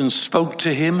persons spoke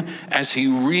to him as he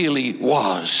really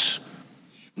was,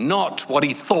 not what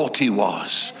he thought he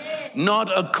was,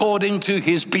 not according to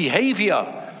his behavior,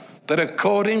 but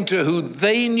according to who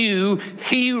they knew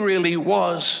he really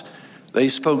was. They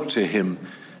spoke to him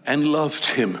and loved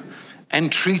him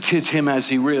and treated him as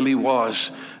he really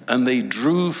was. And they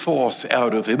drew forth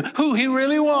out of him who he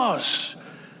really was.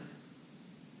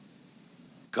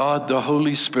 God, the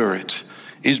Holy Spirit,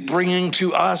 is bringing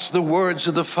to us the words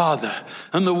of the Father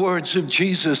and the words of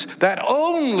Jesus that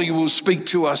only will speak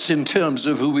to us in terms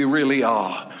of who we really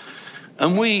are.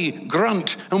 And we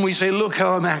grunt and we say, look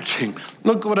how I'm acting.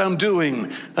 Look what I'm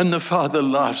doing. And the Father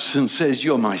laughs and says,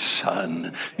 you're my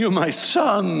son. You're my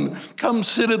son. Come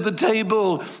sit at the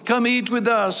table. Come eat with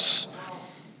us.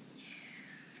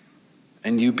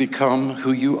 And you become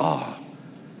who you are.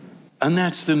 And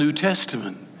that's the New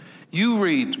Testament. You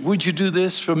read, would you do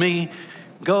this for me?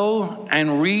 Go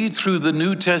and read through the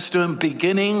New Testament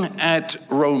beginning at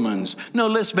Romans. No,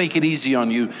 let's make it easy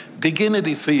on you. Begin at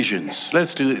Ephesians.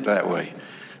 Let's do it that way.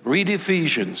 Read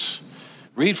Ephesians.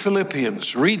 Read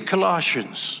Philippians. Read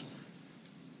Colossians.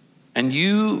 And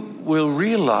you will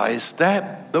realize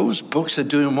that those books are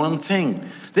doing one thing.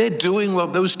 They're doing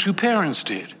what those two parents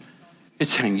did.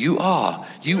 It's saying, you are,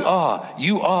 you are,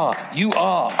 you are, you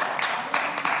are.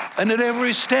 And at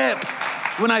every step,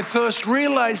 when I first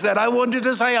realized that, I wanted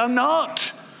to say, I'm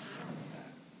not.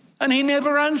 And he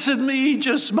never answered me. He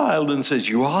just smiled and says,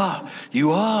 you are,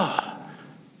 you are.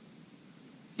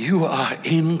 You are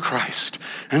in Christ,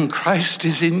 and Christ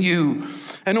is in you.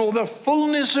 And all the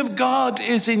fullness of God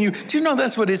is in you. Do you know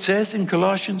that's what it says in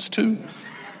Colossians 2?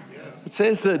 It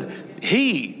says that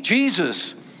he,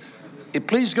 Jesus, it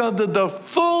pleased God that the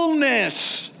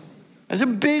fullness, that's a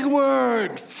big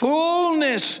word,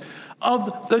 fullness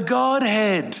of the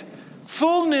Godhead,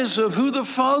 fullness of who the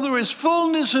Father is,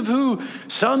 fullness of who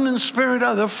Son and Spirit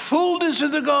are, the fullness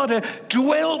of the Godhead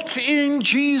dwelt in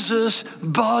Jesus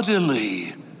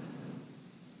bodily.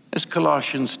 That's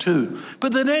Colossians 2.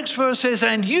 But the next verse says,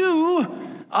 and you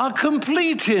are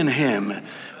complete in him,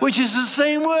 which is the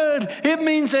same word. It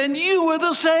means, and you are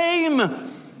the same.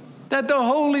 That the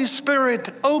Holy Spirit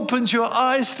opens your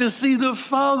eyes to see the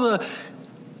Father,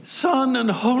 Son, and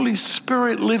Holy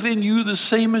Spirit live in you the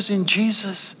same as in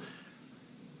Jesus.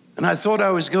 And I thought I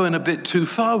was going a bit too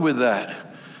far with that.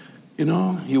 You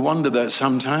know, you wonder that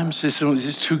sometimes.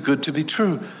 It's too good to be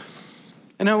true.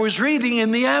 And I was reading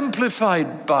in the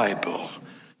Amplified Bible.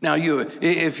 Now,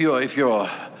 if you're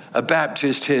a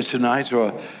Baptist here tonight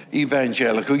or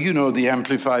evangelical, you know the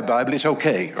Amplified Bible. It's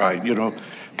okay, right? You know,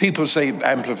 people say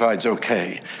Amplified's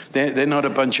okay. They're not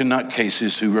a bunch of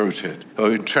nutcases who wrote it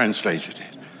or translated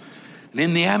it. And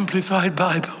in the Amplified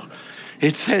Bible,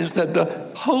 it says that the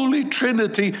Holy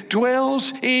Trinity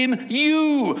dwells in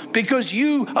you because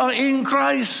you are in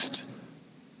Christ.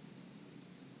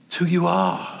 It's who you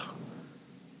are.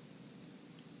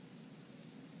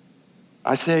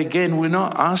 I say again, we're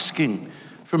not asking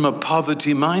from a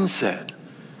poverty mindset.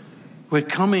 We're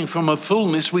coming from a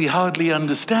fullness we hardly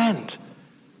understand.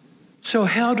 So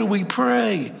how do we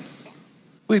pray?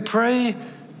 We pray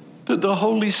that the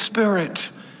Holy Spirit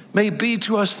may be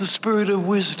to us the spirit of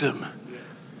wisdom.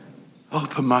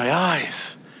 Open my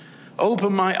eyes.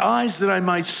 Open my eyes that I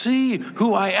might see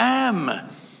who I am.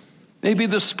 Maybe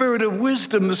the spirit of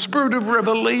wisdom, the spirit of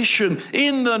revelation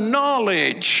in the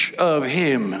knowledge of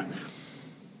him.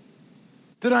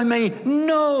 That I may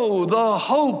know the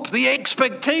hope, the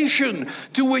expectation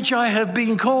to which I have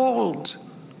been called.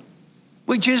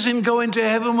 Which isn't going to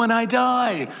heaven when I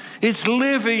die. It's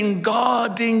living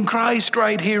God in Christ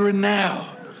right here and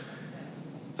now.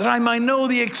 That I might know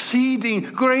the exceeding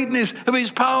greatness of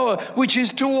his power, which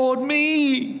is toward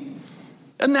me.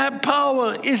 And that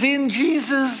power is in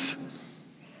Jesus.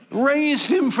 Raised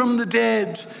him from the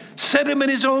dead, set him in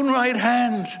his own right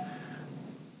hand.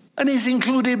 And he's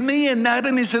included me in that.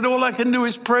 And he said, all I can do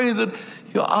is pray that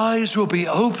your eyes will be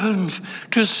opened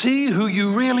to see who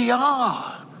you really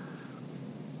are.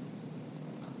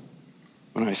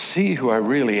 When I see who I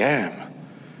really am,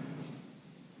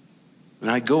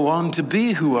 and I go on to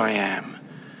be who I am,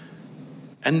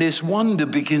 and this wonder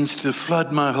begins to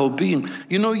flood my whole being.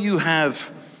 You know, you have,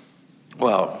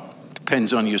 well,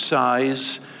 depends on your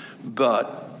size,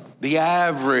 but the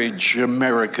average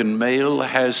American male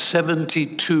has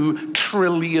 72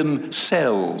 trillion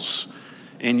cells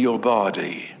in your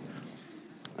body.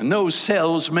 And those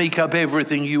cells make up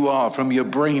everything you are, from your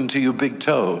brain to your big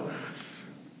toe.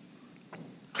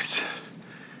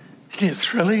 Isn't it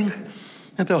thrilling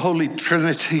that the Holy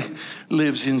Trinity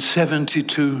lives in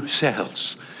 72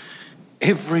 cells?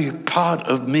 Every part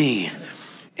of me,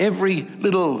 every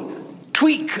little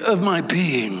tweak of my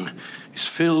being is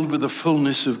filled with the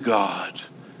fullness of God.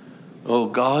 Oh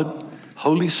God,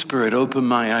 Holy Spirit, open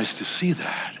my eyes to see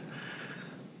that.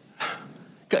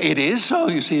 It is so,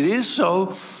 you see, it is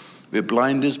so. We're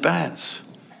blind as bats.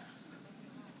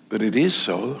 But it is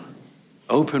so.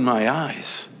 Open my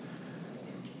eyes.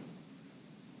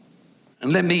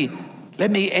 And let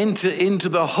me enter into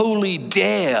the holy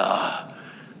dare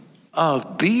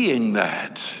of being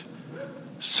that,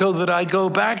 so that I go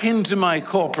back into my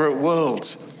corporate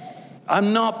world.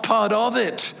 I'm not part of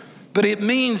it, but it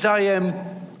means I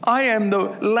am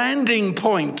the landing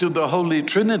point of the Holy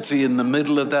Trinity in the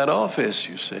middle of that office,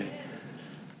 you see.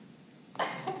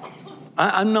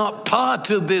 I'm not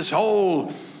part of this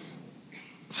whole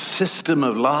system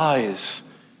of lies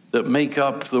that make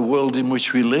up the world in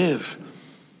which we live.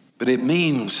 But it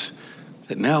means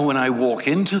that now when I walk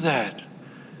into that,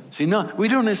 see, no, we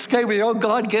don't escape it. Oh,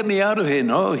 God, get me out of here.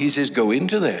 No, he says, go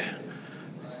into there.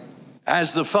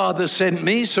 As the Father sent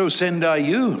me, so send I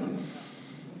you.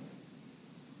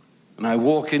 And I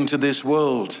walk into this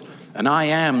world, and I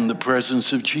am the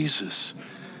presence of Jesus.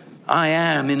 I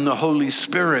am in the Holy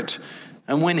Spirit.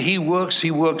 And when he works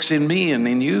in me and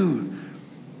in you.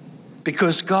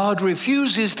 Because God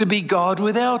refuses to be God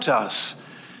without us.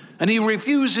 And he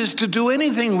refuses to do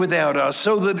anything without us,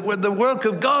 so that when the work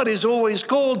of God is always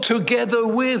called together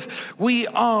with, we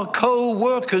are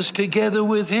co-workers together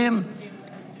with him.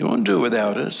 He won't do it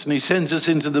without us. And he sends us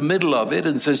into the middle of it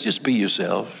and says, just be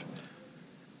yourself.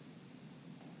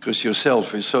 Because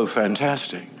yourself is so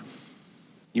fantastic.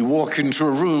 You walk into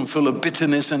a room full of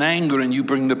bitterness and anger and you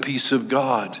bring the peace of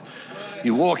God.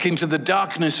 You walk into the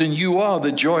darkness and you are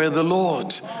the joy of the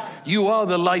Lord. You are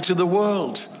the light of the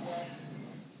world.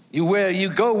 You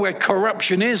go where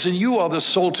corruption is, and you are the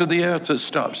salt of the earth that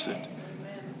stops it.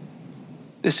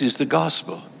 This is the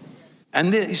gospel.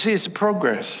 And you see, it's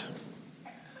progress.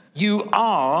 You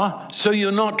are, so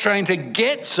you're not trying to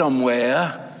get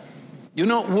somewhere. You're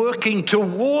not working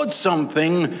towards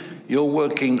something. You're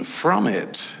working from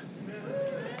it.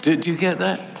 Do you get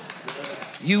that?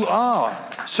 You are.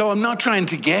 So I'm not trying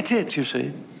to get it, you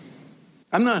see.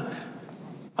 I'm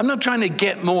not trying to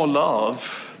get more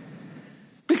love.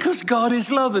 Because God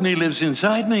is love and he lives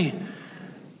inside me.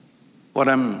 What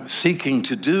I'm seeking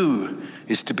to do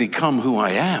is to become who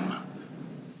I am.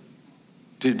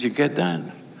 Did you get that?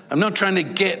 I'm not trying to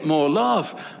get more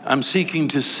love. I'm seeking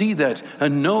to see that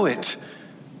and know it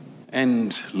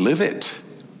and live it,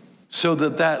 so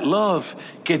that that love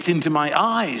gets into my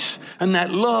eyes and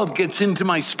that love gets into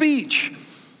my speech.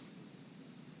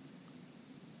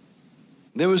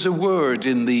 There was a word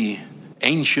in the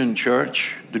ancient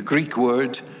church, the Greek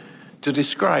word, to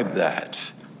describe that.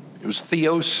 It was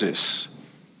theosis.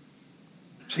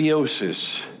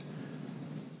 Theosis.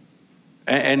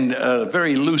 And a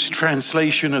very loose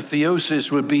translation of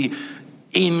theosis would be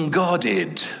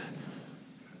in-godded.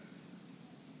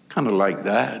 Kind of like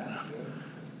that.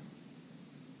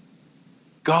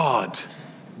 God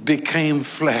became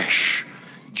flesh,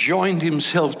 joined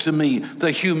himself to me, the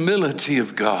humility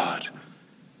of God.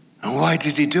 And why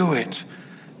did he do it?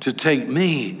 To take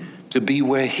me to be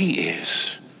where he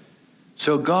is,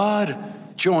 So God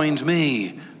joined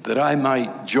me that I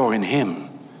might join him,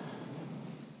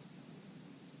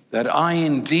 that I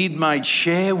indeed might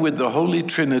share with the Holy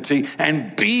Trinity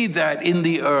and be that in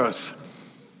the earth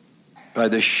by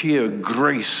the sheer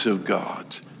grace of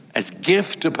God, as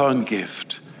gift upon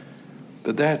gift.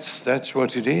 But that's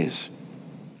what it is.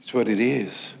 It's what it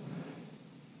is.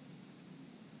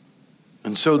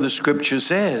 And so the scripture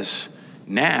says,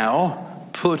 now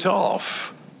put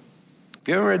off. Have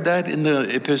you ever read that in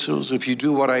the epistles? If you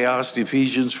do what I asked,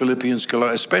 Ephesians, Philippians,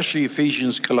 Colossians, especially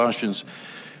Ephesians, Colossians,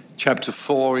 chapter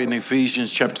 4 in Ephesians,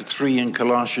 chapter 3 in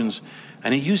Colossians,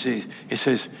 and it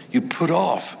says, you put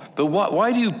off. But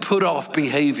why do you put off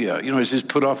behavior? It says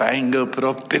put off anger, put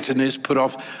off bitterness, put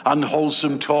off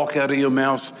unwholesome talk out of your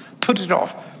mouth. Put it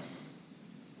off.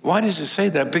 Why does it say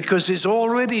that? Because it's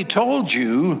already told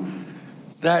you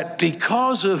that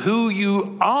because of who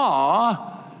you are,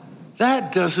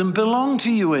 that doesn't belong to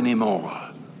you anymore.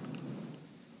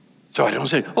 So I don't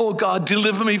say, oh God,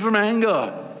 deliver me from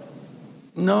anger.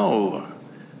 No.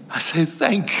 I say,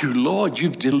 thank you, Lord,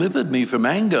 you've delivered me from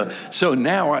anger. So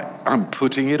now I'm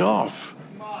putting it off.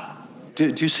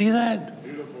 Do you see that?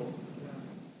 Beautiful.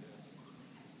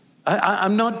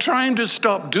 I'm not trying to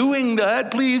stop doing that.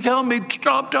 Please help me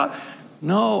stop.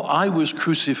 No, I was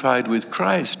crucified with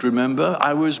Christ, remember?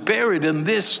 I was buried, and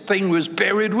this thing was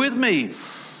buried with me.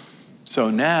 So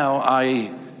now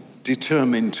I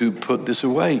determined to put this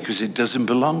away because it doesn't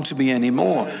belong to me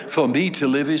anymore. For me to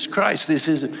live is Christ. This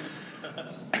is...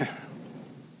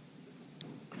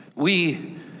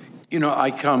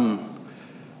 I come,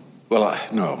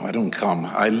 I don't come.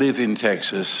 I live in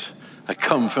Texas. I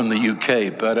come from the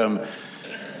UK, but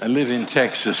I live in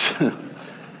Texas. And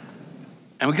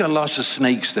we've got lots of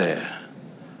snakes there.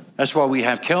 That's why we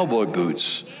have cowboy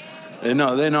boots. They're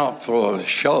not for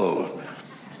show,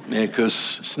 because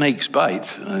snakes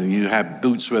bite. And you have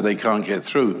boots where they can't get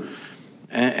through.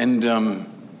 And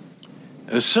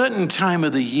a certain time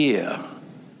of the year,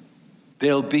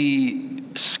 there'll be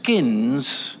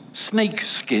snake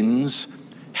skins,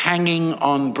 hanging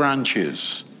on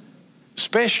branches,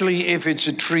 especially if it's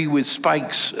a tree with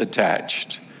spikes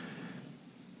attached.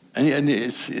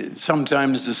 And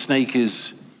sometimes the snake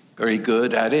is very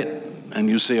good at it, and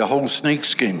you see a whole snake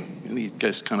skin, and he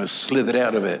just kind of slithered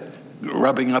out of it,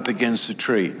 rubbing up against the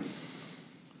tree.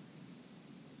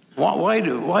 Why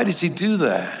does he do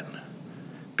that?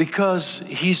 Because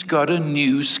he's got a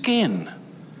new skin.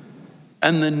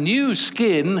 And the new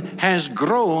skin has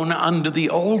grown under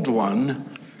the old one,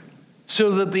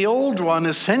 so that the old one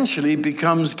essentially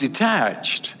becomes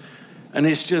detached. And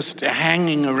it's just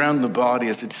hanging around the body.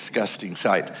 It's a disgusting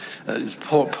sight. This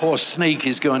poor snake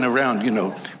is going around,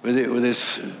 with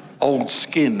this old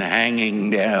skin hanging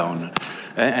down.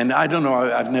 And I don't know,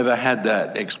 I've never had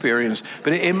that experience,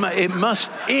 but it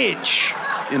must itch,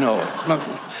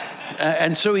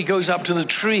 And so he goes up to the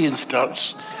tree and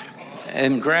starts,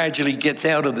 and gradually gets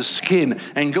out of the skin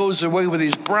and goes away with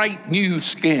his bright new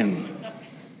skin.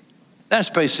 That's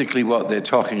basically what they're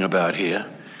talking about here.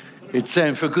 It's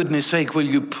saying, for goodness sake, will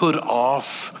you put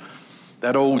off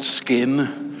that old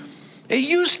skin? It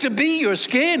used to be your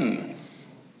skin.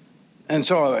 And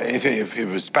so if it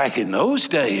was back in those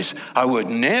days, I would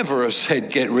never have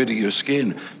said, get rid of your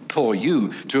skin. Poor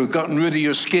you. To have gotten rid of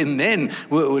your skin then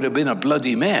would have been a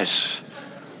bloody mess.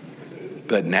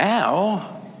 But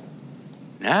now,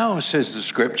 says the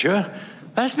scripture,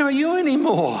 that's not you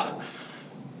anymore.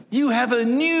 You have a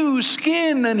new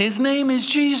skin, and his name is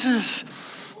Jesus.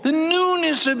 The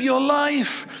newness of your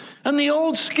life, and the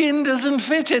old skin doesn't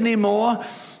fit anymore.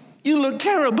 You look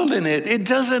terrible in it. It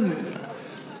doesn't.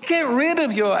 Get rid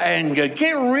of your anger.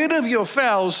 Get rid of your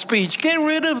foul speech. Get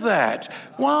rid of that.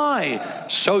 Why?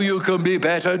 So you can be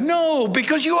better? No,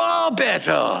 because you are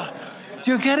better.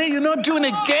 Do you get it? You're not doing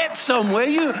a get somewhere.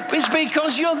 It's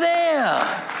because you're there.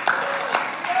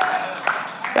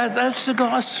 That's the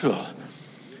gospel.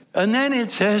 And then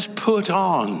it says, put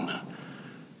on.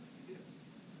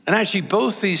 And actually,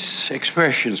 both these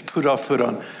expressions, put off, put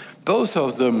on, both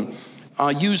of them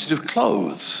are used of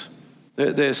clothes.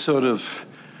 They're sort of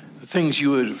things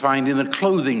you would find in a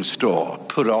clothing store.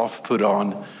 Put off, put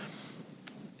on.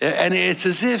 And it's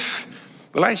as if,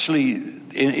 well, actually,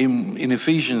 in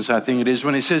Ephesians, I think it is,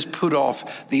 when it says put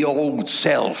off the old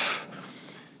self,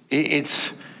 it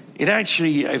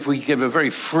actually, if we give a very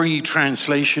free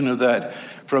translation of that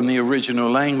from the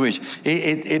original language,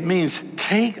 it means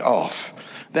take off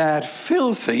that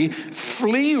filthy,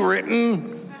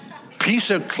 flea-ridden piece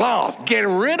of cloth. Get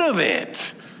rid of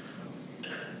it.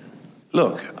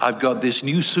 Look, I've got this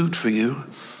new suit for you.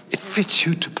 It fits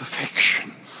you to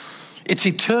perfection. It's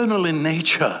eternal in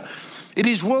nature. It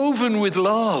is woven with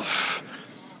love.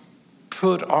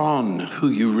 Put on who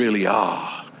you really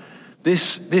are.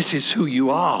 This is who you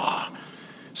are.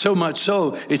 So much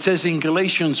so, it says in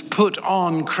Galatians, put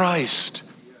on Christ.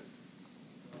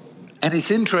 And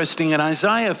it's interesting, in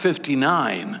Isaiah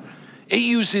 59, it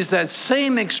uses that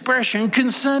same expression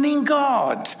concerning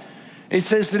God. It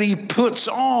says that he puts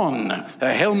on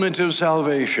a helmet of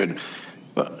salvation.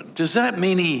 But does that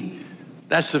mean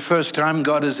that's the first time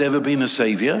God has ever been a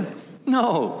savior?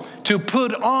 No. To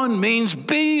put on means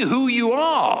be who you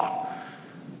are.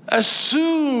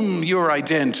 Assume your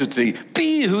identity.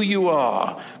 Be who you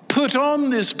are. Put on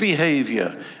this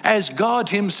behavior as God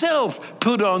himself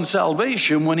put on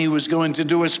salvation when he was going to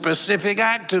do a specific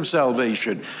act of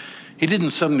salvation. He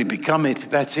didn't suddenly become it.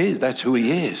 That's it. That's who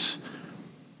he is.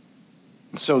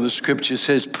 So the scripture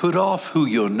says, put off who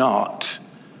you're not.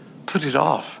 Put it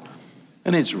off.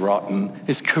 And it's rotten.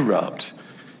 It's corrupt.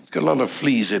 It's got a lot of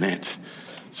fleas in it.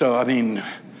 So, I mean,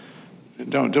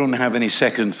 don't have any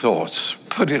second thoughts.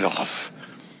 Put it off.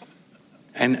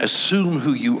 And assume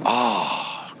who you are.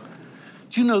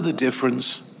 Do you know the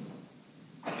difference?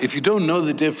 If you don't know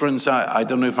the difference, I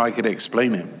don't know if I could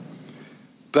explain it.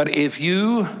 But if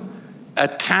you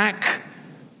attack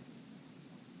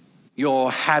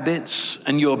your habits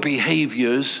and your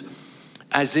behaviors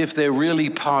as if they're really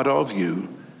part of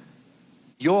you,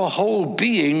 your whole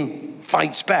being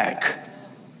fights back.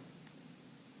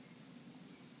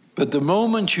 But the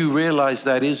moment you realize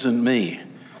that isn't me,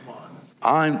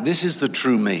 this is the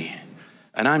true me,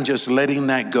 and I'm just letting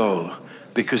that go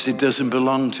because it doesn't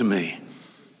belong to me.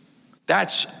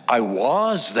 I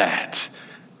was that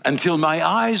until my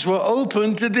eyes were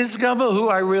open to discover who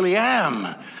I really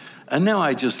am. And now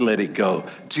I just let it go.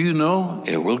 Do you know?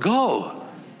 It will go.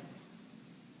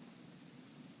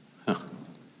 Huh.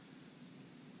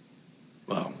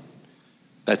 Well,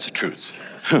 that's the truth.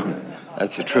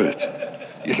 That's the truth.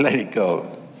 You let it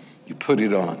go. You put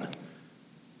it on.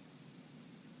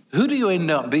 Who do you end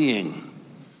up being?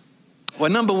 Well,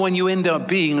 number one, you end up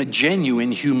being a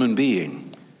genuine human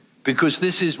being, because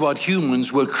this is what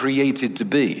humans were created to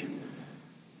be.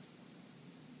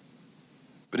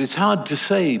 But it's hard to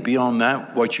say beyond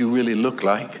that what you really look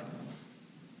like,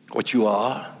 what you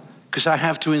are, because I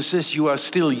have to insist you are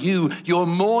still you. You're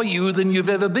more you than you've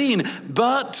ever been.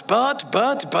 But,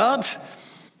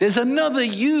 there's another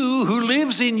you who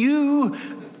lives in you,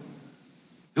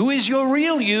 who is your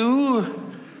real you.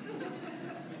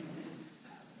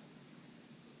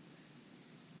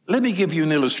 Let me give you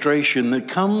an illustration that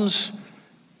comes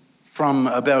from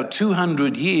about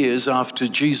 200 years after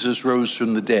Jesus rose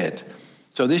from the dead.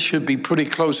 So this should be pretty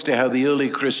close to how the early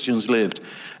Christians lived.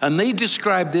 And they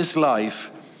described this life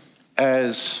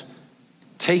as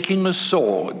taking a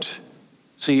sword.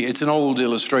 See, it's an old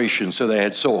illustration, so they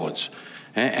had swords.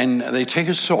 And they take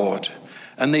a sword,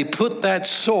 and they put that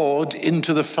sword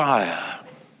into the fire.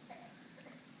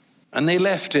 And they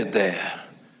left it there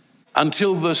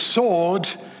until the sword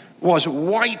was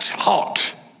white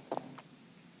hot.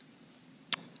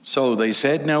 So they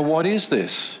said, now what is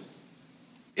this?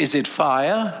 Is it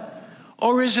fire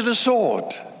or is it a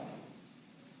sword?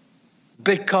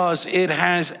 Because it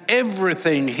has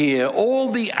everything here,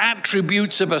 all the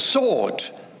attributes of a sword.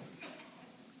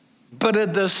 But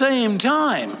at the same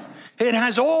time, it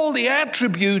has all the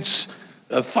attributes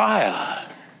of fire.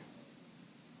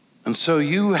 And so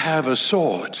you have a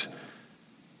sword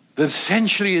that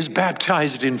essentially is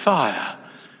baptized in fire.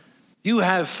 You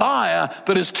have fire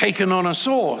that has taken on a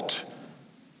sword.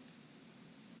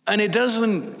 And it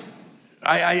doesn't,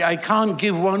 I can't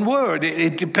give one word.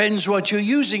 It depends what you're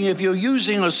using. If you're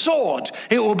using a sword,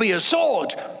 it will be a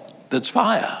sword that's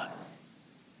fire.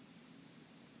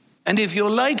 And if you're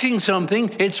lighting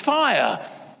something, it's fire,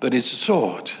 but it's a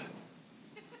sword.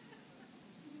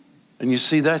 And you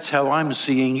see, that's how I'm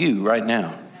seeing you right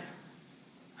now.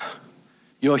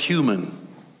 You're human,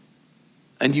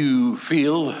 and you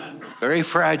feel very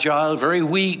fragile, very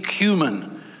weak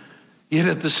human. Yet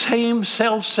at the same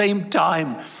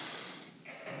time,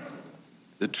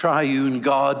 the triune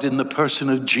God in the person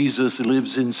of Jesus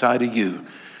lives inside of you.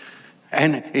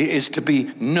 And it is to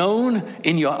be known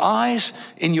in your eyes,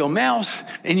 in your mouth,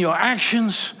 in your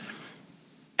actions.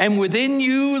 And within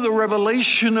you, the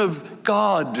revelation of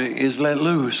God is let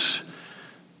loose.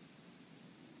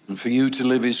 And for you to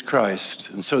live is Christ.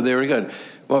 And so there we go.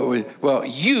 Well,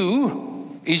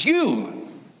 you is you.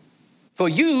 For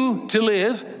you to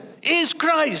live is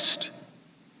Christ.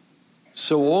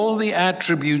 So all the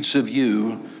attributes of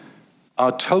you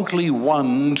are totally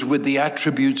one with the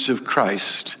attributes of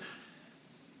Christ.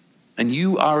 And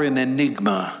you are an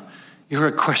enigma. You're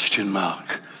a question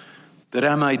mark. That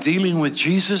am I dealing with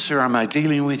Jesus or am I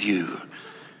dealing with you?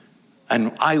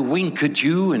 And I wink at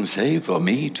you and say, for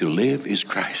me to live is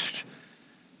Christ.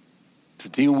 To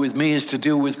deal with me is to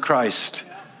deal with Christ.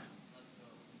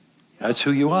 That's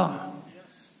who you are.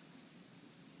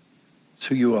 That's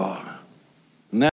who you are.